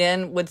didn't write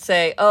in, would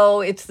say, oh,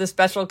 it's the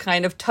special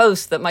kind of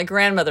toast that my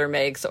grandmother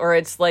makes, or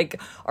it's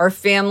like our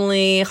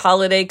family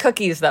holiday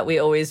cookies that we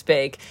always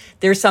bake.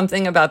 There's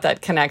something about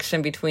that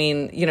connection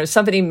between,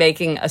 somebody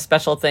making a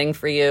special thing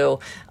for you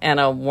and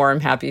a warm,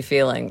 happy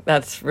feeling.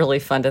 That's really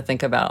fun to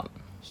think about.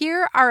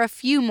 Here are a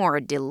few more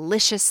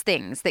delicious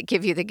things that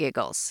give you the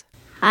giggles.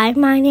 Hi,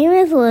 my name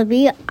is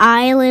Libby.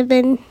 I live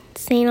in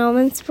St.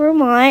 Albans,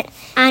 Vermont.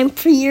 I'm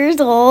 3 years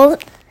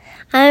old.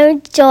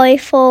 I'm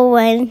joyful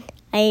when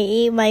I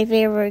eat my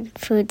favorite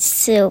food,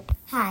 soup.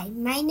 Hi,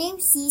 my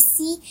name's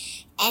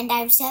Cece, and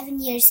I'm 7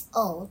 years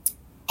old,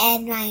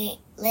 and I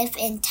live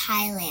in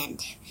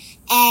Thailand.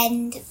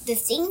 And the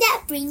thing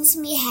that brings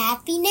me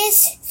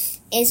happiness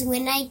is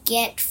when I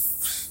get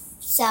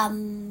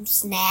some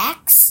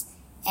snacks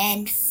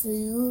and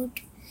food,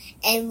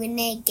 and when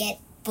I get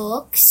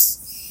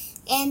books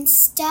and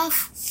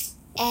stuff.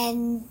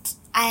 And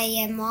I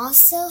am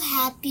also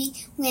happy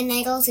when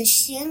I go to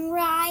Chiang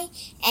Rai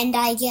and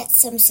I get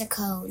some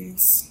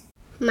scones.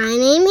 My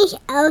name is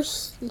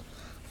Elsie,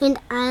 and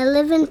I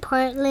live in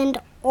Portland,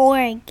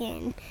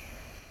 Oregon.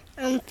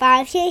 I'm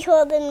 5 years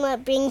old, and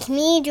what brings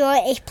me joy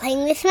is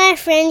playing with my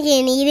friends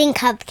and eating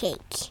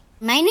cupcakes.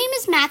 My name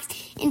is Max,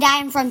 and I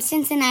am from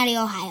Cincinnati,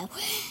 Ohio.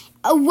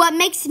 What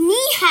makes me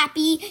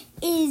happy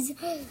is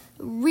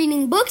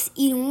reading books,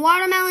 eating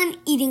watermelon,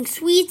 eating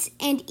sweets,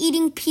 and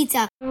eating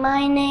pizza.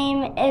 My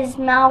name is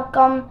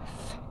Malcolm.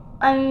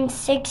 I'm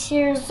 6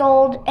 years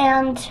old,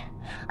 and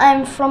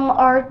I'm from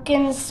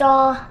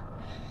Arkansas.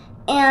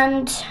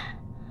 And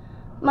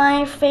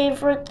my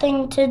favorite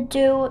thing to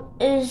do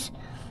is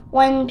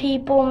when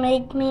people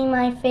make me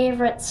my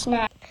favorite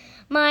snack.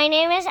 My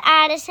name is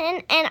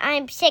Addison, and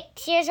I'm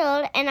 6 years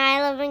old, and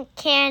I live in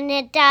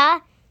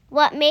Canada.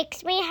 What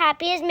makes me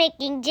happy is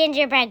making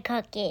gingerbread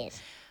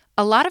cookies.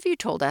 A lot of you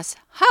told us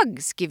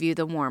hugs give you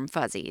the warm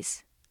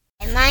fuzzies.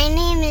 My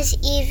name is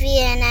Evie,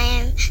 and I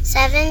am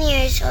 7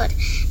 years old,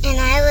 and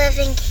I live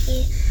in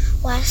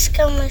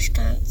Kewaskum,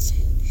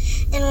 Wisconsin.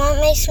 And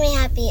what makes me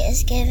happy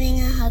is giving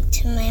a hug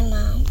to my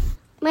mom.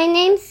 My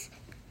name's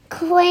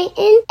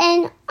Clayton,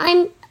 and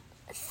I'm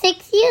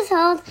 6 years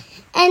old,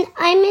 and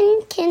I'm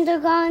in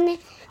kindergarten.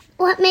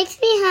 What makes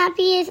me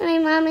happy is my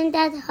mom and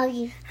dad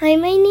hugging. Hi,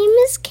 my name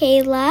is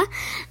Kayla.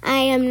 I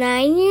am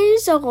 9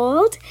 years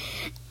old.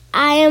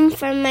 I am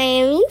from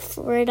Miami,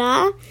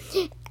 Florida.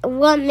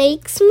 What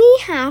makes me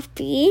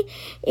happy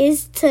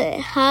is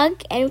to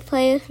hug and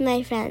play with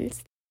my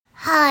friends.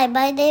 Hi,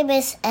 my name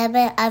is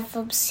Emma. I'm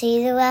from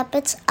Cedar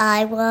Rapids,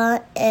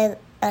 Iowa, and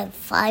I'm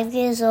 5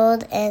 years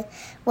old. And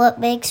what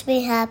makes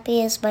me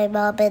happy is my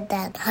mom and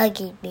dad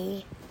hugging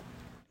me.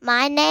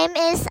 My name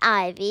is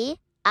Ivy.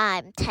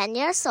 I'm 10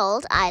 years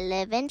old. I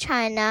live in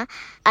China.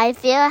 I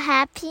feel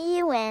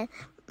happy when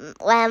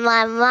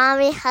my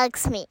mommy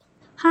hugs me.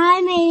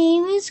 Hi, my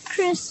name is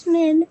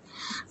Chrisman.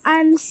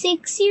 I'm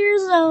 6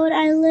 years old.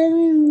 I live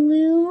in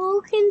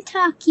Louisville,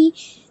 Kentucky.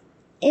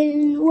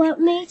 And what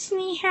makes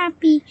me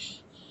happy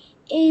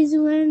is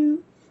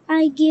when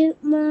I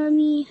give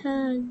mommy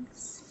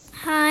hugs.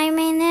 Hi,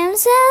 my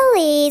name's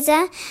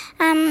Eliza.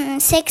 I'm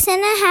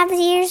 6.5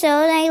 years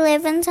old. I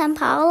live in São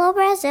Paulo,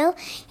 Brazil,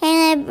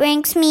 and it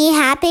brings me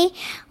happy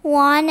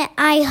when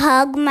I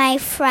hug my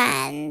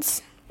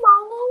friends. My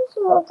name's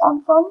Rick.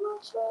 I'm from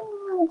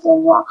Richmond,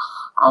 Virginia.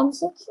 I'm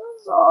 6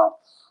 years old.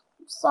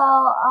 So,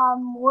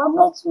 what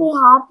makes me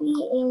happy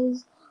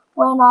is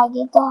when I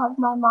get to hug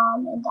my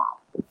mom and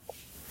dad.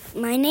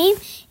 My name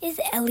is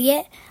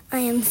Elliot. I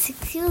am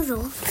 6 years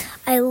old.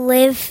 I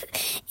live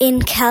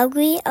in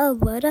Calgary,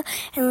 Alberta,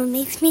 and what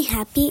makes me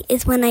happy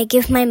is when I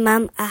give my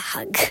mom a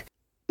hug.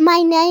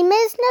 My name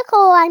is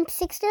Nicole. I'm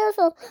 6 years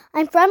old.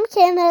 I'm from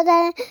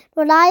Canada.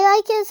 What I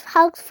like is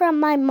hugs from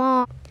my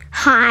mom.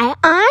 Hi,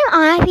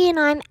 I'm Ivy and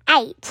I'm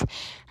 8.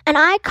 And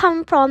I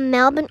come from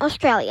Melbourne,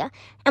 Australia.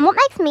 And what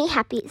makes me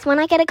happy is when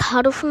I get a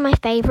cuddle from my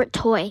favorite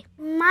toy.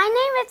 My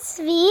name is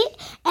Svi,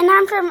 and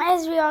I'm from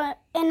Israel,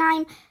 and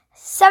I'm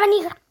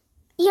 70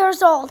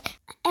 years old.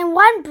 And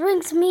what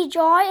brings me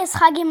joy is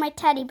hugging my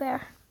teddy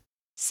bear.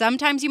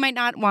 Sometimes you might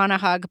not want a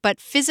hug, but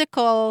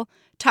physical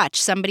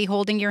touch, somebody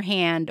holding your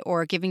hand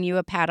or giving you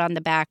a pat on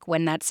the back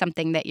when that's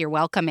something that you're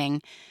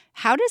welcoming.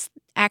 How does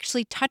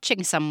actually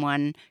touching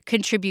someone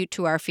contribute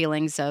to our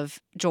feelings of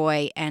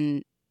joy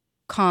and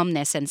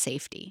calmness and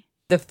safety?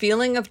 The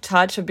feeling of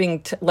touch, of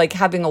being like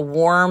having a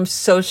warm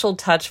social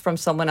touch from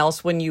someone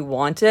else when you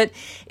want it,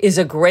 is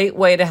a great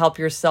way to help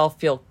yourself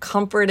feel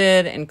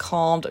comforted and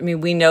calmed. I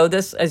mean, we know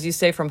this, as you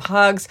say, from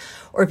hugs,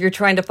 or if you're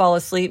trying to fall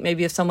asleep,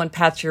 maybe if someone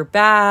pats your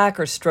back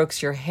or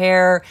strokes your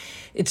hair,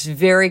 it's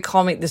very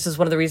calming. This is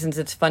one of the reasons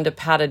it's fun to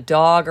pat a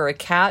dog or a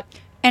cat.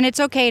 And it's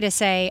okay to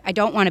say, I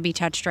don't want to be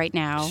touched right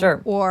now.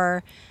 Sure.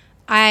 Or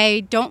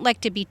I don't like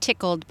to be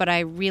tickled, but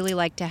I really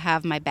like to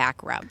have my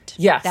back rubbed.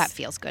 Yes. That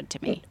feels good to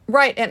me.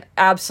 Right, and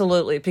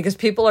absolutely, because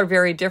people are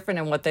very different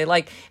in what they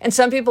like. And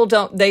some people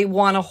don't, they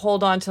want to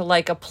hold on to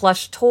like a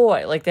plush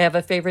toy, like they have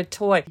a favorite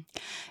toy.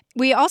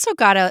 We also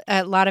got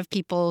a lot of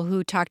people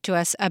who talked to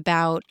us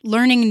about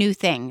learning new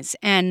things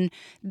and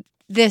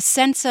the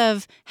sense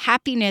of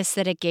happiness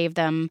that it gave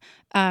them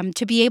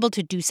to be able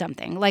to do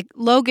something. Like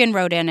Logan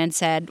wrote in and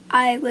said,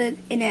 I live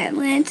in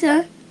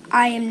Atlanta.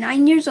 I am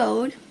 9 years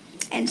old.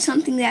 And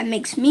something that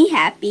makes me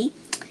happy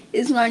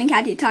is learning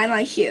how to tie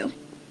my shoe.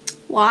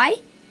 Why?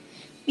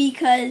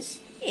 Because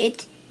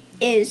it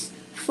is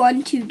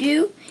fun to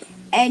do,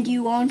 and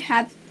you won't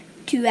have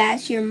to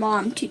ask your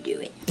mom to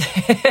do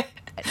it.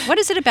 What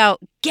is it about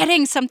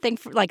getting something,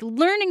 like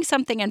learning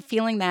something and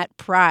feeling that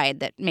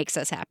pride that makes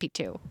us happy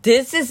too?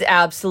 This is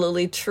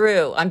absolutely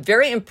true. I'm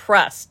very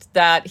impressed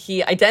that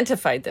he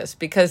identified this,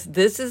 because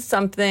this is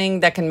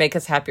something that can make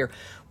us happier.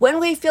 When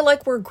we feel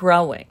like we're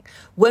growing,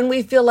 when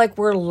we feel like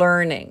we're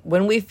learning,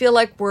 when we feel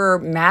like we're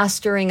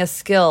mastering a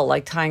skill,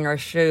 like tying our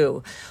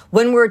shoe,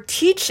 when we're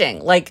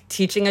teaching, like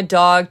teaching a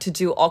dog to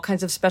do all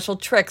kinds of special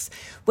tricks,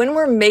 when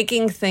we're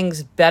making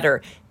things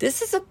better,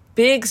 this is a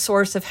big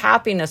source of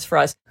happiness for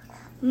us.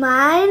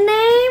 My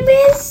name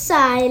is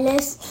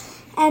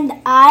Silas, and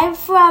I'm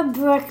from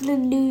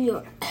Brooklyn, New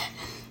York.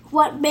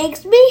 What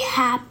makes me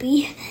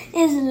happy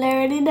is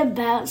learning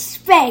about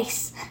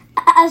space,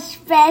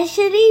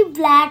 especially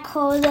black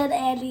holes and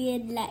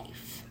alien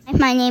life.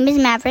 My name is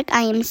Maverick.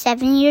 I am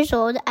 7 years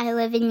old. I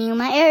live in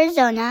Yuma,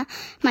 Arizona.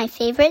 My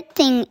favorite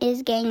thing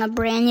is getting a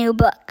brand new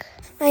book.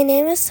 My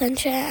name is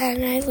Sandra,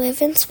 and I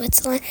live in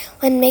Switzerland.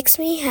 What makes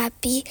me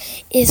happy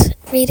is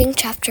reading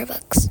chapter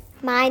books.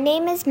 My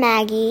name is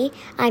Maggie.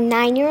 I'm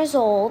 9 years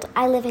old.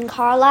 I live in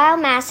Carlisle,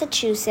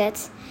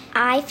 Massachusetts.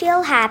 I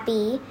feel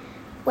happy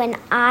when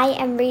I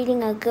am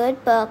reading a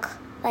good book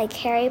like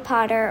Harry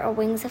Potter or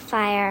Wings of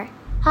Fire.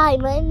 Hi,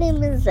 my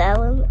name is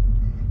Ellen.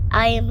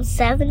 I am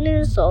 7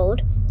 years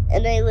old,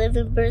 and I live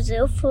in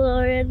Brazil,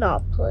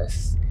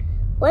 Florianopolis.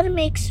 What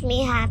makes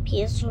me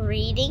happy is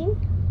reading,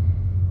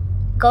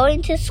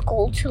 going to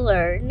school to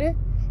learn,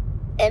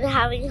 and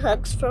having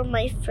hugs from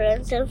my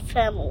friends and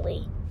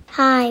family.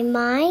 Hi,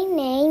 my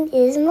name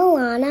is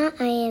Milana.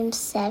 I am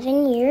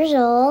 7 years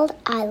old.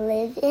 I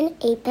live in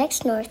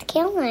Apex, North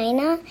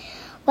Carolina.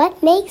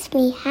 What makes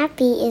me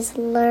happy is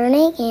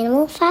learning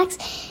animal facts,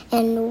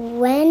 and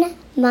when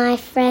my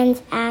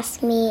friends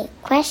ask me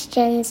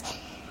questions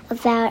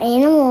about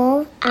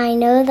animals, I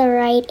know the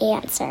right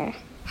answer.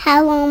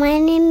 Hello, my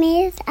name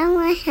is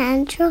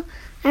Alejandro.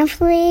 I'm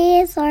 3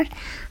 years old.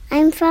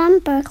 I'm from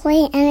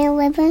Berkeley and I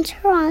live in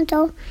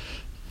Toronto.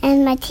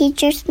 And my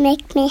teachers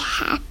make me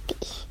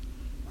happy.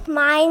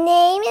 My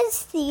name is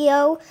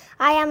Theo.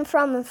 I am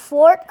from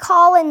Fort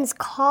Collins,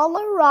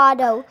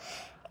 Colorado.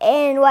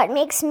 And what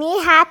makes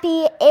me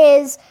happy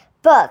is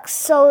books,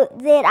 so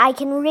that I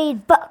can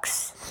read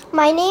books.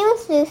 My name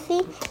is Lucy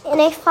and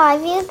I'm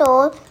 5 years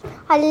old.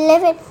 I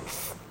live in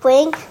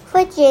Spring,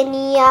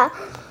 Virginia.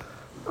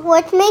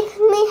 What makes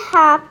me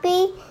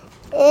happy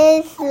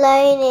is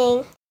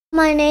learning.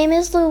 My name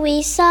is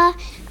Louisa.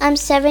 I'm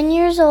 7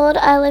 years old.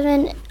 I live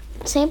in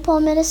St. Paul,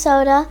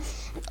 Minnesota.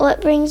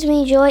 What brings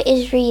me joy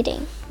is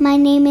reading. My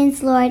name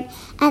is Lord,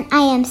 and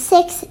I am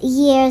 6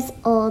 years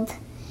old.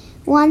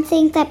 One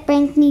thing that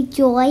brings me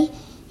joy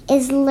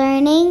is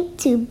learning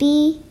to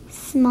be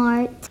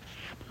smart.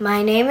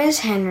 My name is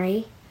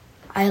Henry.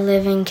 I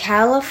live in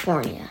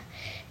California.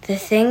 The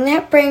thing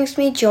that brings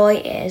me joy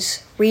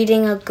is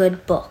reading a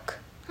good book.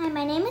 Hi,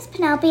 my name is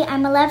Penelope.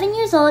 I'm 11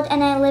 years old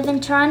and I live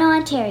in Toronto,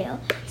 Ontario.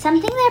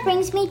 Something that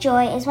brings me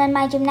joy is when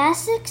my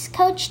gymnastics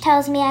coach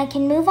tells me I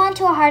can move on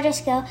to a harder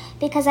skill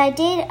because I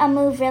did a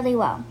move really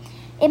well.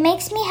 It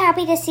makes me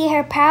happy to see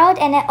her proud,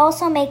 and it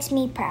also makes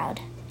me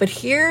proud. But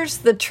here's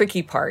the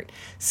tricky part.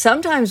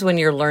 Sometimes when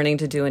you're learning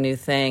to do a new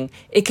thing,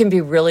 it can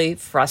be really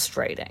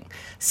frustrating.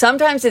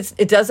 Sometimes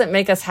it doesn't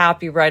make us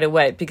happy right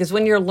away, because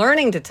when you're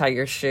learning to tie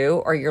your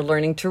shoe, or you're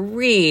learning to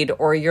read,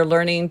 or you're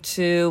learning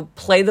to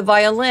play the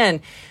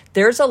violin,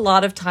 there's a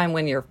lot of time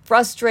when you're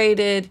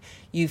frustrated,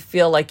 you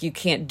feel like you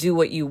can't do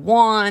what you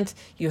want,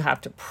 you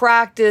have to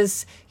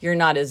practice, you're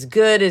not as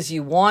good as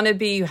you want to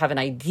be, you have an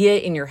idea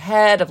in your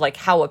head of like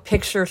how a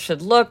picture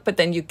should look, but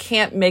then you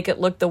can't make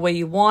it look the way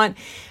you want.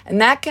 And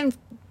that can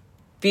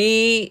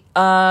be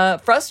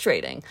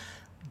frustrating.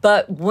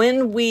 But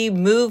when we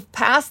move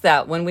past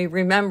that, when we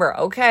remember,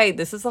 okay,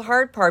 this is the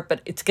hard part,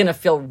 but it's going to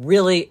feel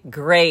really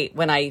great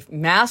when I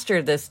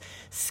master this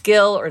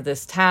skill or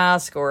this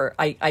task, or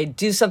I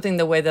do something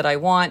the way that I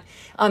want,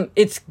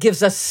 it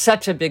gives us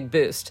such a big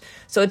boost.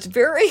 So it's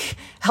very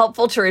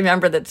helpful to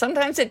remember that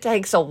sometimes it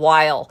takes a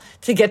while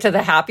to get to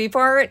the happy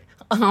part,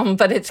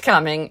 but it's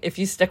coming if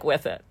you stick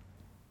with it.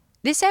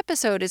 This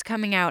episode is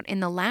coming out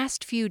in the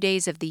last few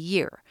days of the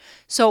year,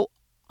 so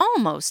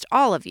almost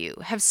all of you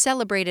have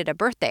celebrated a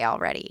birthday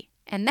already,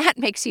 and that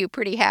makes you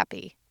pretty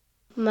happy.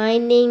 My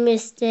name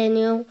is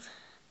Daniel.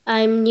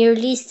 I'm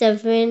nearly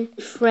 7,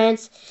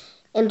 friends,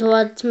 and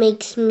what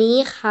makes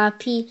me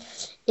happy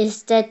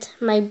is that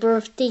my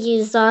birthday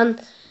is on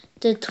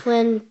the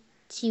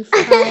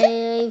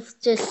 25th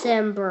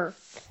December.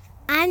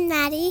 I'm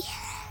Maddie.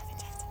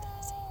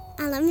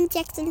 I live in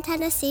Jackson,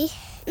 Tennessee.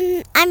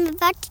 I'm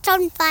about to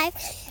turn 5,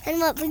 and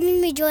what brings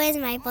me joy is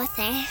my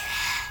birthday.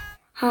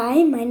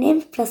 Hi, my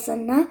name's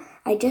Prasanna.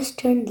 I just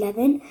turned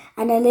 11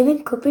 and I live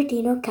in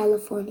Cupertino,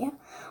 California.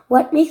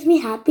 What makes me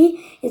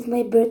happy is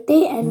my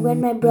birthday and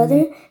when my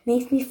brother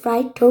makes me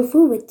fried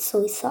tofu with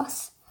soy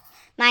sauce.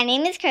 My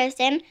name is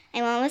Kirsten.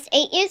 I'm almost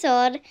 8 years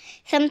old.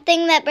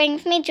 Something that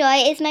brings me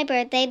joy is my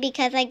birthday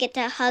because I get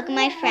to hug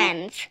my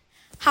friends.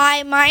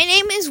 Hi, my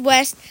name is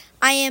Wes.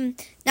 I am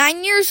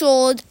 9 years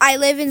old. I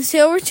live in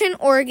Silverton,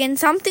 Oregon.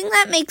 Something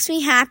that makes me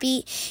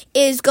happy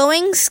is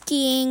going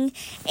skiing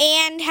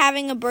and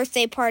having a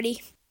birthday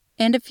party.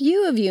 And a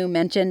few of you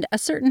mentioned a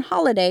certain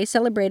holiday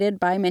celebrated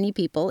by many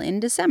people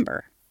in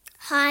December.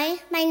 Hi,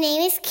 my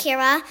name is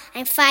Kira.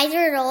 I'm 5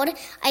 years old.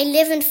 I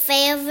live in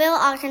Fayetteville,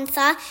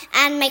 Arkansas,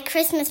 and my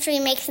Christmas tree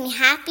makes me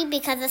happy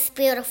because it's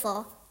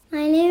beautiful.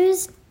 My name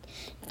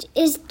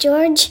is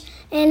George,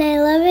 and I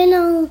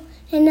live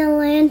in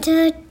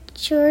Atlanta,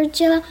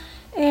 Georgia,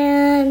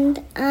 and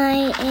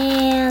I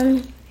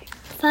am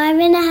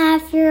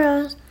 5.5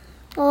 years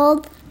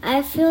old.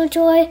 I feel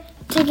joy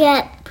to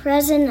get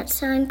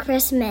presents on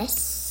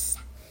Christmas.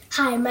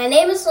 Hi, my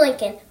name is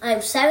Lincoln.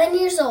 I'm 7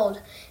 years old.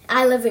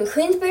 I live in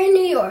Queensbury,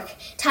 New York.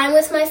 Time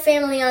with my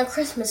family on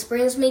Christmas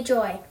brings me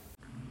joy.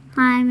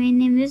 Hi, my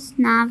name is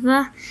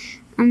Nava.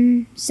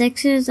 I'm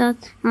 6 years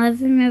old. I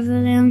live in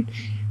Riverdale.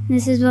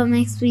 This is what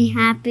makes me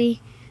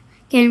happy,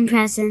 getting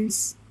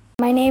presents.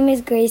 My name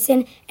is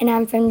Grayson, and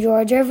I'm from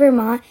Georgia,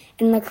 Vermont,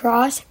 and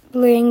lacrosse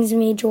brings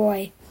me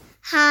joy.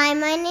 Hi,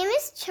 my name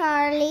is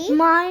Charlie.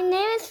 My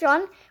name is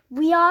Ron.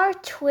 We are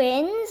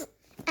twins,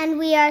 and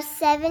we are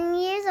 7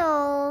 years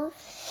old.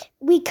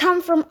 We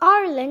come from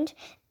Ireland,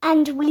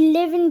 and we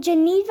live in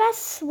Geneva,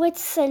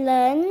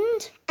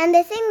 Switzerland. And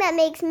the thing that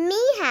makes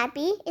me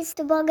happy is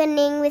to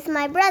bargaining with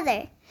my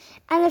brother.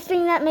 And the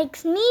thing that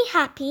makes me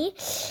happy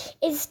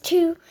is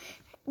to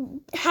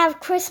have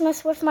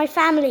Christmas with my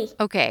family.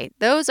 Okay,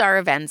 those are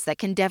events that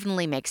can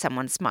definitely make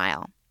someone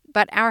smile.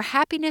 But our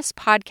happiness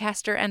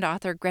podcaster and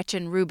author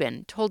Gretchen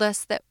Rubin told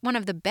us that one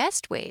of the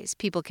best ways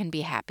people can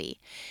be happy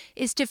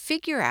is to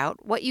figure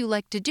out what you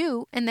like to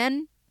do and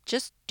then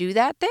just do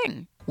that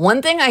thing.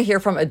 One thing I hear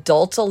from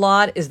adults a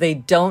lot is they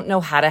don't know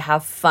how to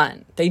have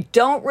fun. They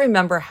don't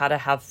remember how to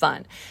have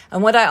fun.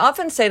 And what I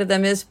often say to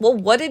them is, well,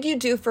 what did you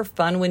do for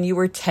fun when you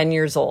were 10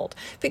 years old?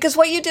 Because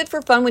what you did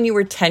for fun when you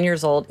were 10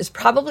 years old is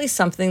probably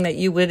something that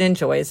you would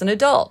enjoy as an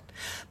adult.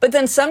 But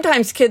then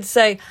sometimes kids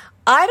say,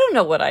 I don't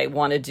know what I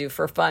want to do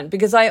for fun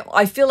because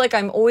I feel like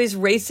I'm always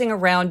racing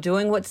around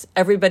doing what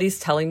everybody's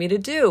telling me to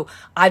do.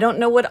 I don't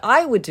know what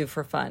I would do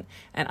for fun.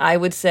 And I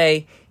would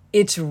say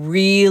it's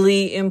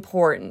really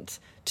important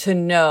to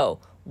know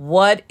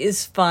what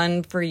is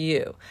fun for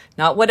you.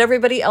 Not what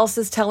everybody else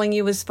is telling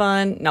you is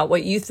fun, not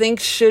what you think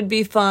should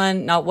be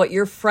fun, not what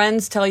your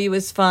friends tell you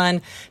is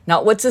fun,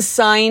 not what's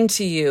assigned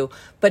to you.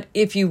 But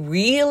if you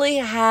really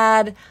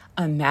had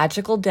a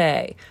magical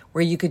day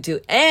where you could do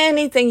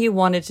anything you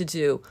wanted to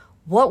do,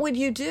 what would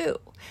you do?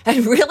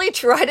 And really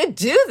try to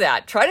do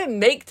that. Try to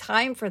make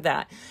time for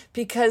that.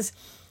 Because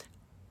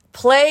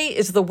play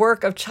is the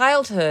work of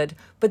childhood,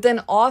 but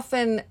then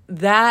often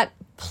that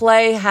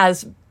play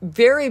has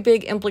very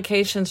big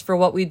implications for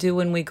what we do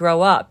when we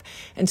grow up.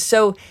 And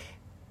so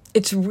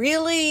it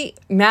really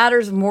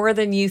matters more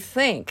than you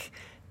think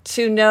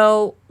to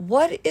know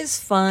what is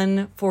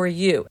fun for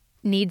you.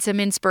 Need some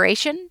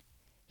inspiration?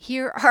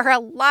 Here are a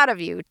lot of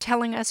you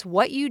telling us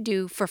what you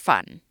do for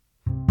fun.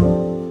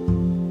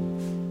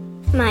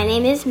 My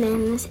name is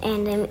Mims,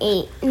 and I'm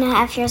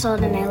 8.5 years old,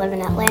 and I live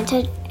in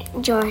Atlanta,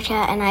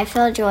 Georgia, and I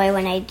feel joy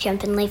when I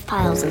jump in leaf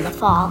piles in the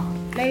fall.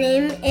 My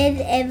name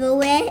is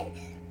Everett,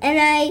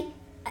 and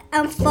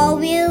I'm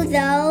 4 years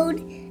old,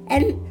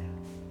 and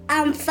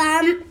I'm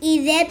from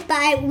Egypt,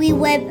 but we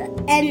live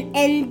in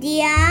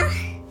India.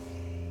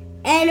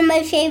 And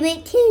my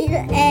favorite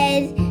thing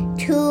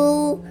is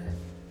to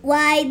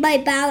ride my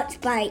bounce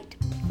bike.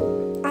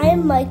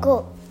 I'm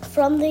Michael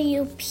from the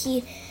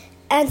UP,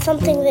 and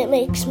something that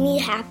makes me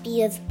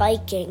happy is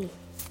biking.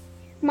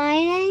 My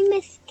name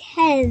is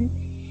Ken.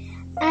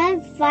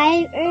 I'm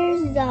 5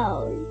 years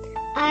old.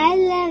 I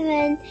live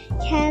in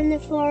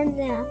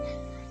California.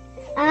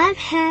 I'm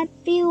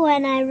happy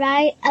when I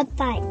ride a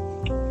bike.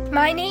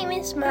 My name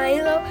is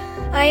Milo.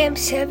 I am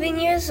 7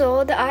 years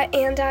old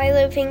and I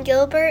live in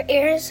Gilbert,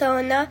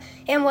 Arizona.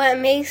 And what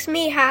makes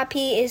me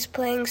happy is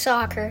playing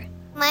soccer.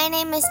 My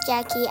name is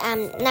Jackie.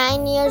 I'm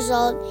 9 years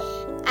old.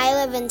 I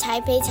live in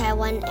Taipei,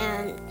 Taiwan.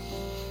 And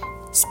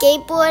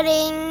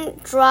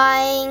skateboarding,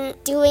 drawing,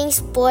 doing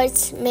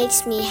sports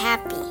makes me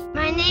happy.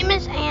 My name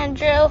is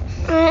Andrew.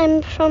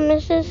 I'm from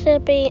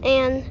Mississippi,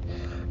 and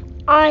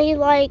I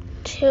like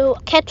to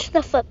catch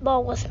the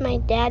football with my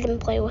dad and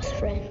play with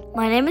friends.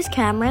 My name is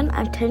Cameron.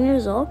 I'm 10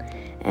 years old,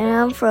 and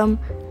I'm from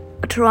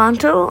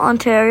Toronto,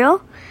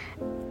 Ontario.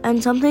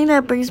 And something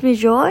that brings me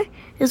joy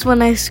is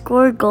when I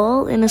score a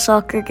goal in a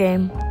soccer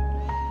game.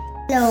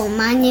 Hello,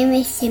 my name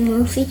is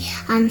Timothy.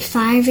 I'm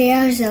 5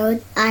 years old.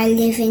 I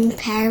live in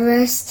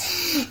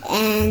Paris,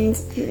 and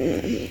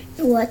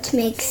what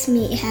makes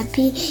me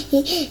happy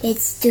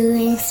is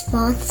doing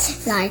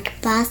sports like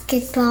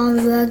basketball,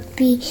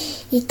 rugby,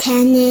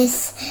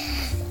 tennis,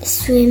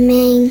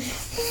 swimming,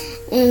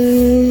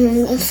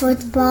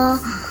 football.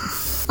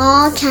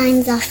 All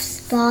kinds of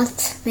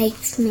sports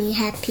makes me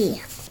happy.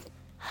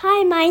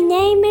 Hi, my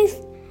name is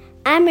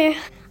Amir.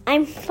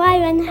 I'm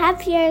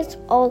 5.5 years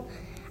old.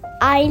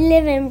 I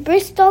live in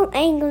Bristol,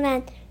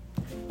 England.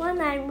 When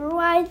I'm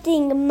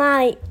riding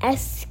my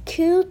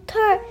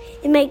scooter,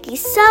 it makes me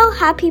so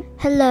happy.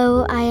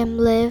 Hello, I am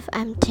Liv.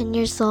 I'm 10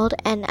 years old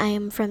and I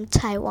am from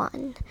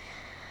Taiwan.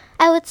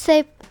 I would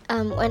say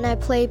when I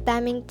play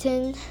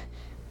badminton,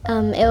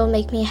 it will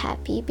make me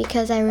happy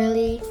because I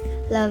really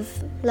love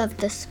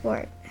the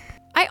sport.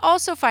 I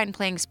also find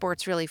playing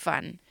sports really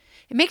fun.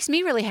 It makes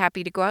me really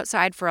happy to go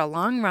outside for a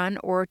long run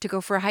or to go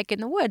for a hike in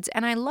the woods,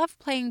 and I love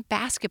playing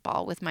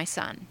basketball with my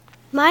son.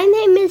 My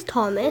name is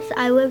Thomas.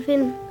 I live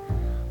in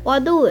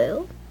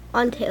Waterloo,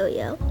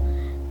 Ontario.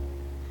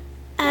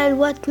 And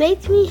what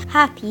makes me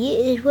happy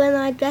is when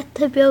I get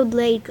to build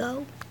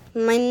Lego.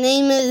 My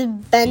name is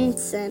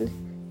Benson,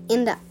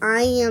 and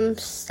I am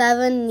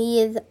 7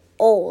 years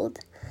old.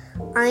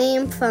 I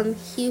am from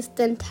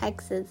Houston,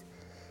 Texas.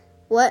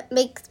 What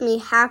makes me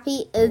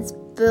happy is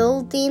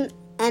building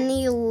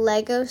any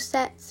Lego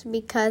sets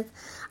because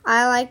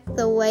I like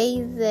the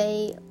way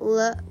they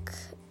look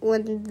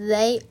when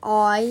they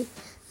are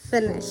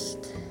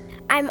finished.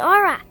 I'm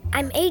Aura.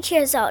 I'm 8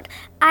 years old.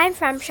 I'm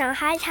from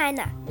Shanghai,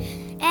 China.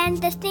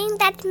 And the thing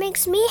that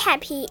makes me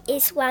happy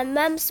is when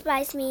Mom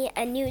buys me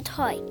a new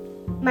toy.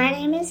 My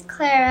name is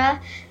Clara.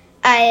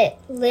 I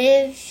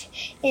live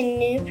in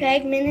New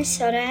Prague,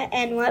 Minnesota,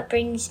 and what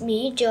brings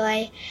me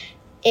joy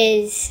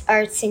is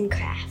arts and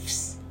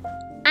crafts.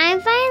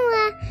 I'm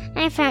Viola.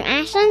 I'm from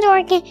Ashland,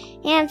 Oregon,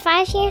 and I'm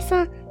 5 years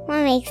old.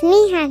 What makes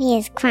me happy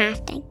is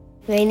crafting.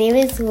 My name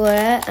is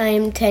Laura.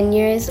 I'm 10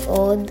 years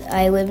old.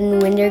 I live in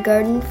Winter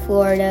Garden,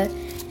 Florida,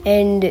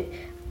 and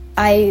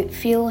I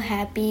feel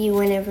happy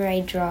whenever I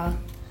draw.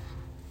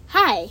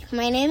 Hi,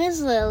 my name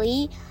is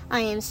Lily.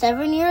 I am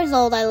 7 years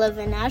old. I live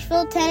in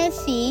Nashville,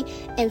 Tennessee,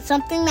 and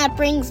something that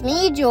brings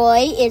me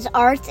joy is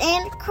arts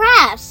and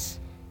crafts.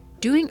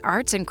 Doing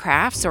arts and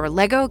crafts or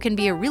Lego can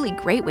be a really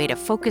great way to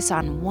focus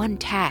on one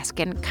task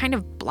and kind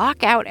of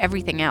block out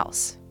everything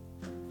else.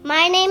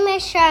 My name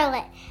is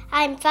Charlotte.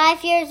 I'm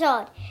 5 years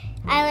old.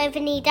 I live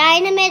in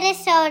Edina,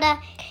 Minnesota,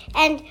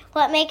 and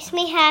what makes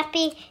me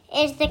happy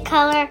is the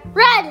color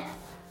red.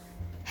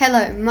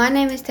 Hello, my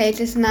name is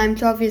Tejas and I'm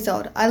 12 years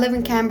old. I live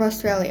in Canberra,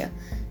 Australia.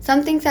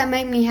 Some things that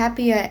make me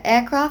happy are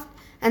aircraft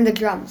and the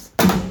drums.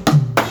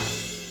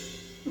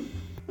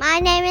 My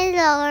name is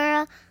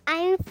Laura.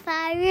 I'm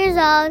 5 years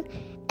old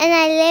and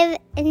I live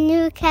in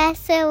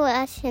Newcastle,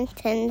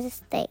 Washington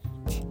State.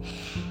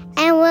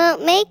 And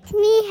what makes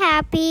me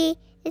happy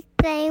is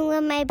playing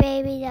with my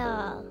baby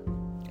doll.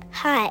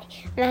 Hi,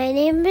 my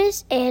name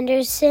is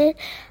Anderson.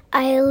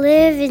 I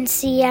live in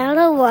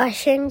Seattle,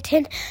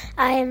 Washington.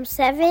 I am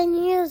 7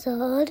 years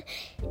old,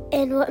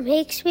 and what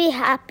makes me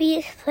happy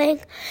is playing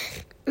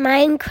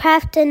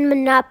Minecraft and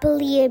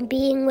Monopoly and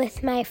being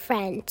with my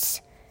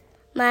friends.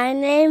 My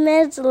name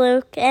is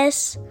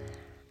Lucas,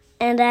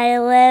 and I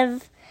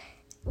live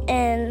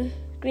in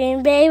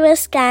Green Bay,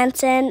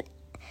 Wisconsin.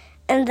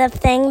 And the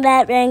thing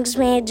that brings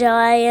me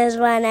joy is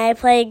when I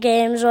play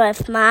games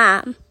with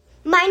Mom.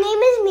 My name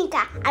is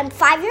Mika. I'm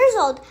 5 years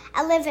old.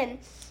 I live in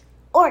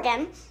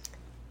Oregon.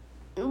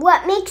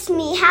 What makes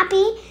me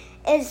happy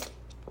is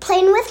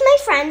playing with my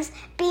friends,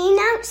 being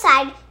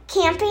outside,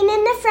 camping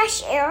in the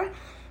fresh air,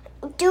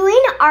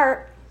 doing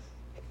art,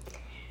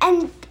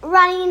 and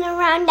running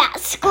around at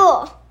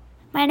school.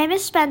 My name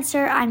is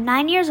Spencer. I'm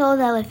 9 years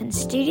old. I live in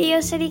Studio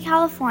City,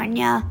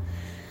 California.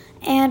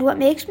 And what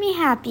makes me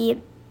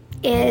happy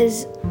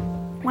is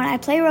when I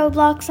play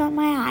Roblox on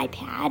my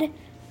iPad.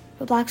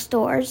 Roblox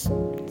Doors,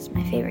 it's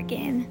my favorite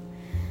game.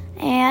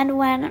 And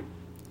when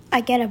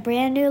I get a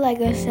brand new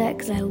Lego set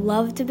because I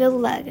love to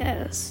build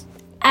Legos.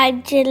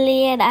 I'm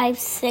Jillian. I'm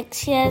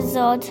 6 years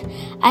old.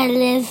 I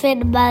live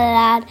in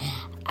Milan.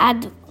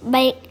 And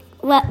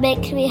what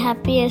makes me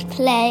happy is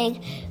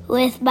playing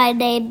with my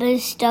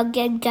neighbors, Doug,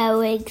 and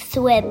going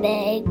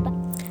swimming.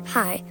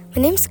 Hi,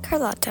 my name's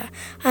Carlotta.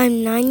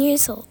 I'm 9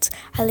 years old.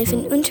 I live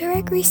in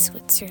Unteregry,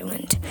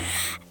 Switzerland.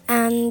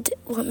 And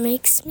what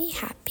makes me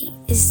happy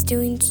is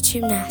doing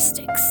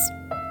gymnastics.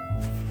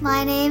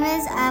 My name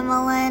is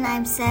Emmeline.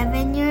 I'm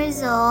 7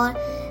 years old.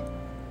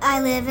 I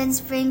live in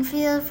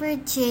Springfield,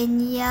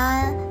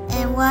 Virginia.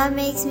 And what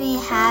makes me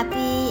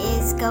happy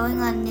is going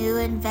on new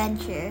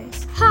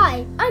adventures.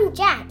 Hi, I'm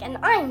Jack, and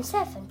I'm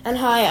 7. And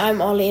hi, I'm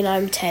Ollie, and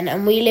I'm 10,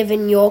 and we live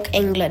in York,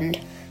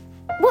 England.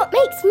 What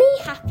makes me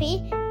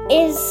happy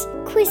is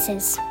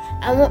quizzes.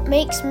 And what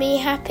makes me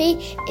happy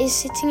is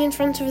sitting in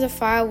front of the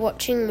fire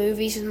watching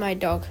movies with my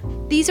dog.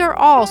 These are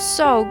all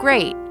so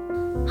great.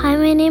 Hi,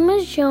 my name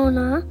is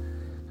Jonah.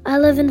 I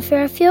live in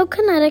Fairfield,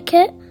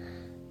 Connecticut.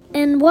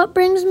 And what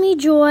brings me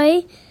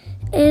joy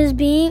is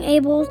being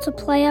able to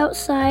play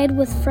outside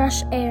with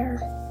fresh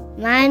air.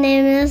 My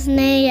name is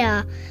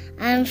Naya.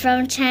 I'm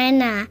from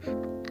China.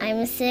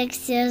 I'm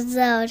 6 years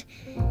old.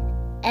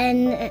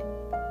 And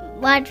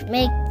what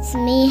makes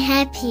me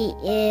happy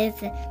is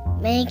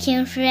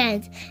making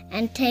friends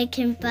and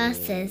taking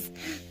buses.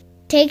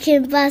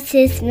 Taking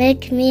buses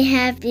make me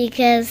happy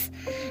because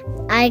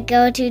I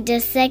go to the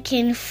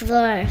second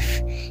floor.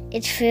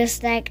 It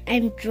feels like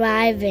I'm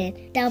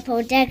driving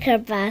double-decker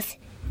bus.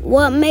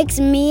 What makes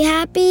me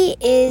happy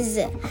is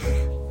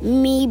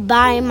me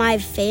by my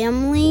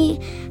family,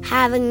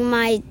 having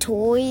my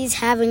toys,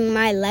 having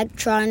my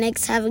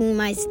electronics, having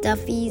my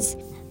stuffies.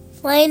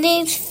 My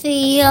name's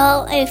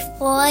Theo. I'm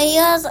 4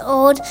 years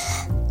old,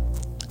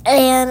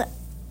 and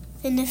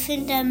the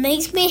thing that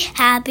makes me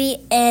happy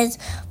is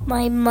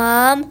my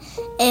mom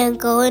and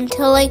going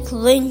to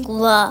Ring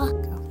Rock.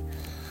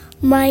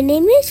 My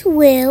name is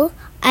Will.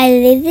 I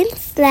live in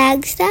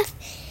Flagstaff,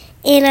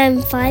 and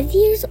I'm 5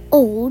 years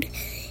old.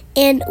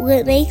 And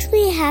what makes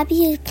me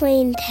happy is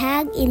playing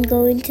tag and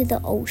going to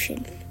the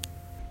ocean.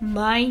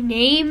 My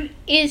name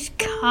is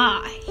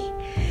Kai.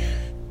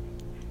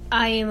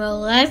 I am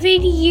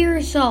 11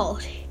 years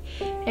old,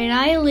 and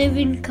I live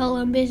in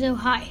Columbus,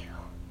 Ohio.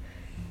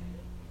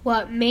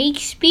 What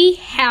makes me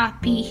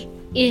happy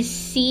is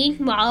seeing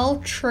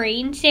model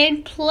trains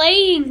and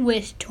playing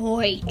with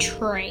toy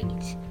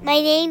trains. My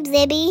name's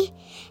Libby,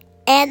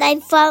 and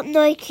I'm from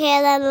North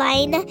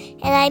Carolina,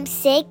 and I'm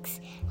 6.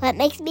 What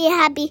makes me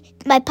happy?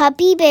 My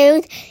puppy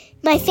Booth,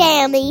 my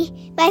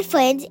family, my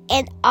friends,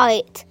 and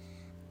art.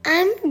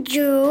 I'm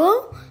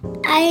Jewel.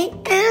 I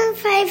am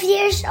 5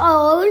 years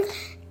old.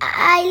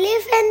 I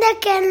live in the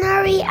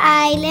Canary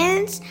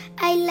Islands.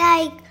 I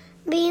like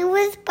being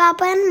with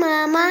Papa and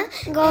Mama,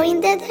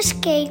 going to the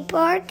skate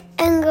park,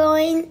 and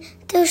going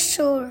to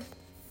shore.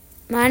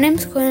 My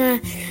name's Glenna.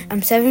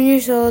 I'm 7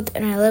 years old,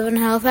 and I live in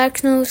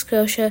Halifax, Nova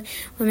Scotia.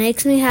 What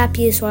makes me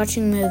happy is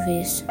watching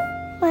movies.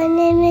 My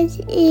name is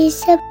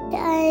Isa.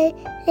 I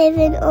live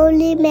in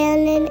Olney,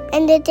 Maryland,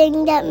 and the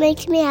thing that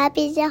makes me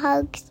happy is the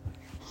hugs.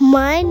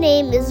 My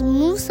name is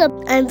Musa.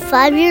 I'm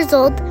 5 years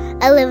old.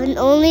 I live in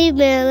Olney,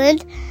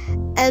 Maryland,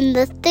 and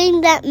the thing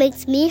that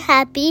makes me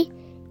happy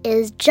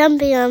is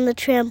jumping on the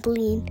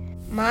trampoline.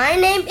 My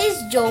name is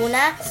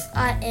Jonah.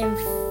 I am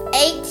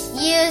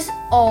 8 years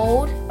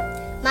old.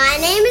 My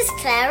name is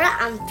Clara.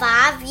 I'm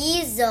 5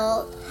 years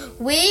old.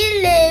 We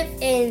live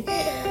in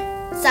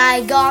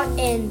Saigon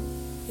in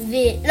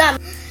Vietnam.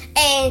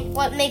 And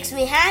what makes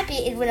me happy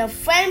is when a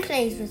friend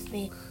plays with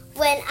me.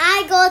 When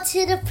I go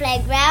to the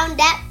playground,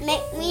 that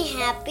makes me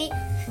happy.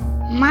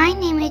 My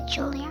name is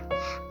Julia.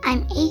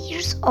 I'm 8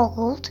 years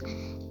old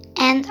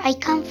and I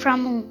come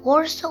from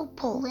Warsaw,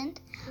 Poland.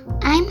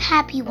 I'm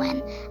happy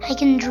when I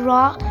can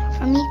draw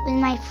or meet with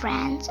my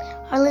friends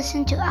or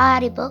listen to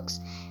audiobooks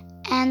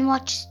and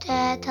watch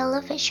the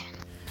television.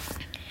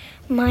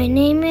 My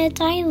name is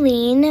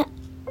Eileen.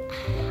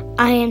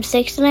 I am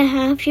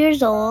 6.5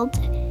 years old.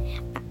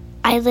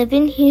 I live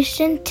in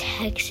Houston,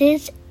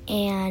 Texas,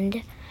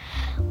 and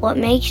what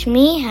makes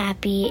me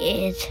happy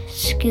is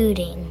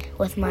scooting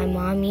with my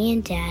mommy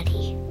and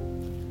daddy.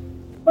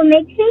 What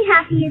makes me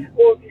happy is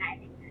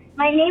organizing.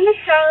 My name is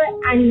Charlotte.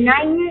 I'm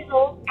 9 years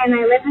old and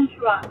I live in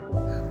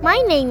Toronto. My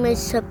name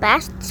is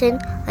Sebastian.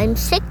 I'm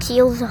 6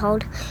 years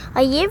old.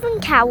 I live in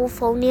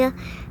California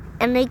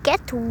and I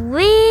get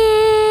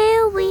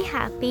really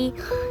happy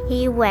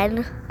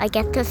when I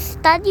get to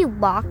study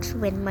box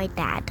with my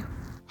dad.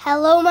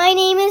 Hello, my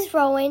name is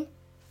Rowan.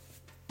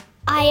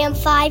 I am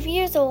 5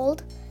 years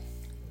old.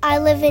 I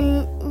live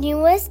in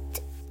New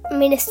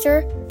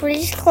Westminster,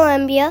 British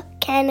Columbia,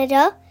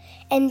 Canada,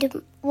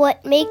 and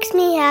what makes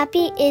me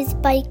happy is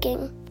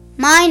biking.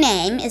 My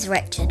name is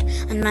Richard,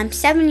 and I'm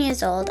 7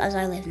 years old as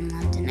I live in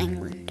London,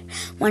 England.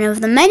 One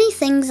of the many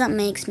things that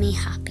makes me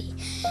happy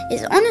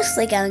is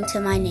honestly going to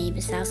my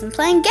neighbour's house and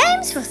playing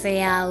games for 3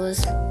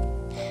 hours.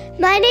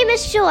 My name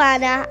is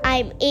Joanna.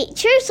 I'm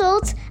 8 years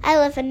old. I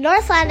live in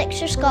North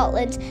Lanarkshire,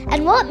 Scotland,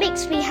 and what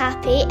makes me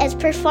happy is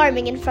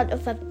performing in front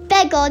of a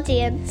big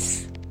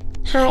audience.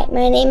 Hi,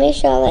 my name is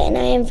Charlotte and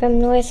I am from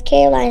North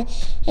Carolina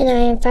and I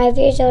am 5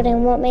 years old,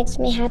 and what makes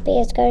me happy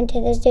is going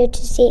to the zoo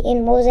to see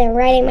animals and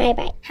riding my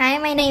bike. Hi,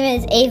 my name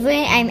is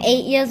Avery. I'm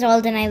 8 years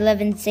old and I live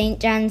in St.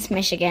 John's,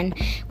 Michigan.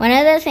 One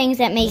of the things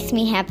that makes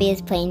me happy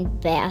is playing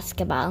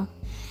basketball.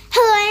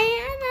 Hello, I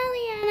am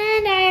Eliana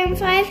and I am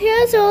 5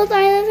 years old.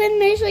 I live in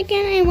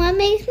Michigan, and what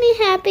makes me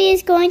happy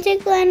is going to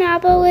Glen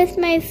Arbor with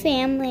my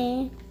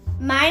family.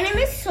 My name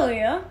is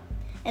Sawyer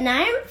and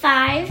I am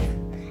 5.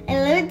 I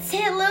live in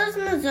St. Louis,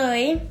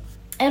 Missouri,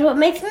 and what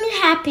makes me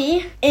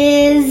happy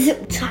is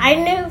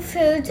trying new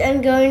foods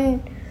and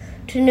going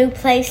to new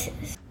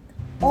places.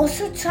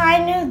 Also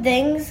trying new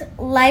things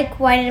like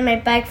riding my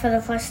bike for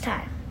the first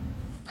time.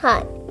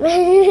 Hi, my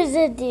name is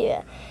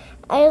Adia.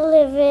 I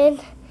live in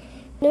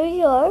New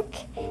York,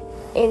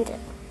 and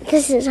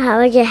this is how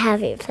I get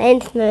happy, playing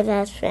with my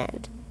best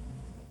friend.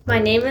 My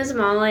name is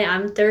Molly.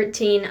 I'm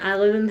 13. I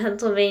live in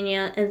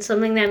Pennsylvania, and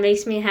something that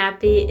makes me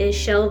happy is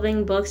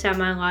shelving books at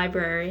my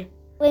library.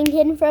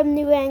 Lincoln from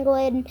New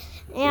England,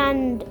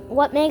 and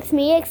what makes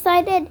me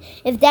excited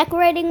is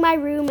decorating my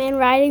room and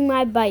riding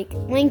my bike.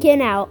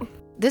 Lincoln out.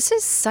 This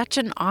is such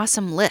an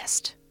awesome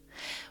list.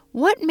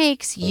 What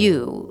makes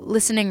you,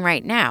 listening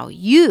right now,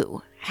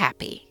 you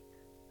happy?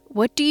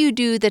 What do you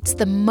do that's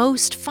the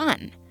most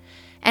fun?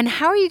 And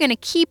how are you going to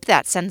keep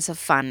that sense of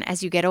fun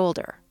as you get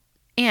older?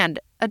 And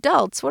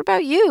adults, what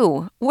about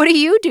you? What do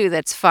you do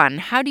that's fun?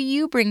 How do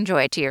you bring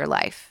joy to your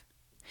life?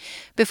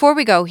 Before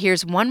we go,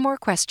 here's one more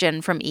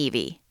question from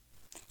Evie.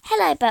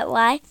 Hello, But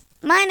Why?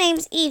 My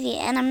name's Evie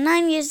and I'm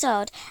 9 years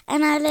old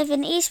and I live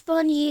in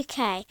Eastbourne,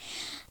 UK.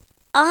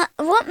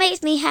 What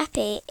makes me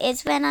happy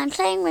is when I'm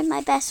playing with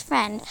my best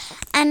friend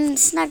and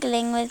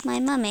snuggling with my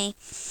mummy.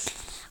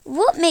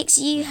 What makes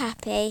you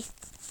happy?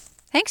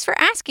 Thanks for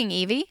asking,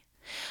 Evie.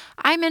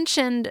 I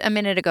mentioned a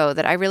minute ago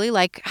that I really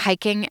like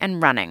hiking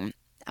and running.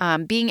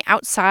 Being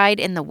outside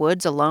in the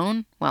woods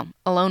alone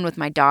with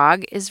my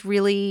dog, is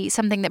really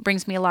something that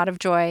brings me a lot of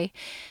joy.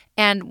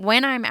 And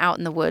when I'm out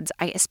in the woods,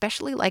 I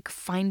especially like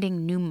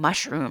finding new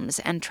mushrooms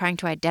and trying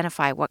to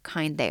identify what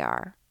kind they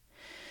are.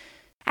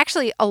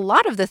 Actually, a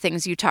lot of the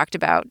things you talked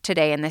about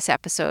today in this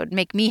episode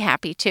make me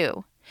happy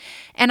too.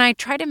 And I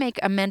try to make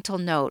a mental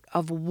note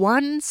of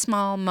one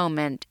small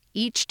moment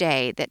each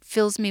day that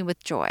fills me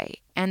with joy.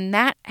 And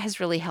that has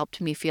really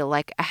helped me feel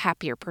like a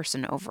happier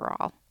person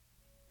overall.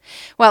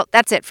 Well,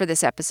 that's it for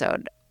this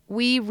episode.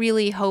 We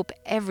really hope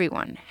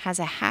everyone has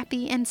a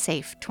happy and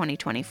safe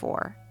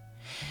 2024.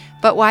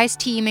 But Why's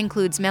team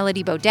includes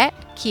Melody Bodette,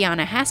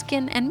 Kiana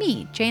Haskin, and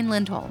me, Jane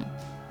Lindholm.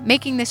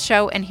 Making this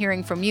show and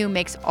hearing from you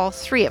makes all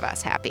three of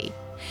us happy.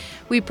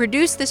 We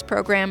produce this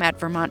program at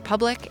Vermont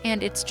Public,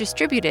 and it's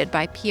distributed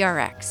by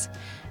PRX.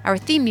 Our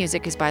theme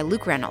music is by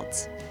Luke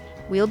Reynolds.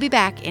 We'll be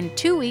back in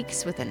 2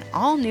 weeks with an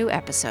all-new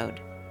episode.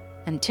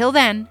 Until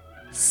then,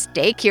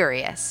 stay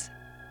curious.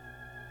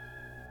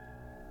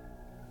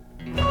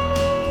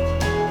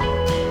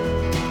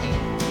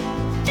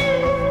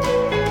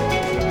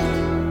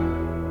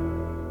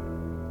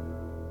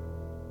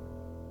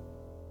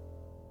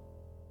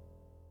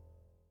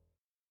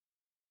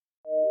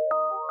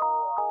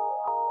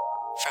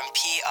 From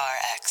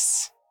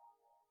PRX.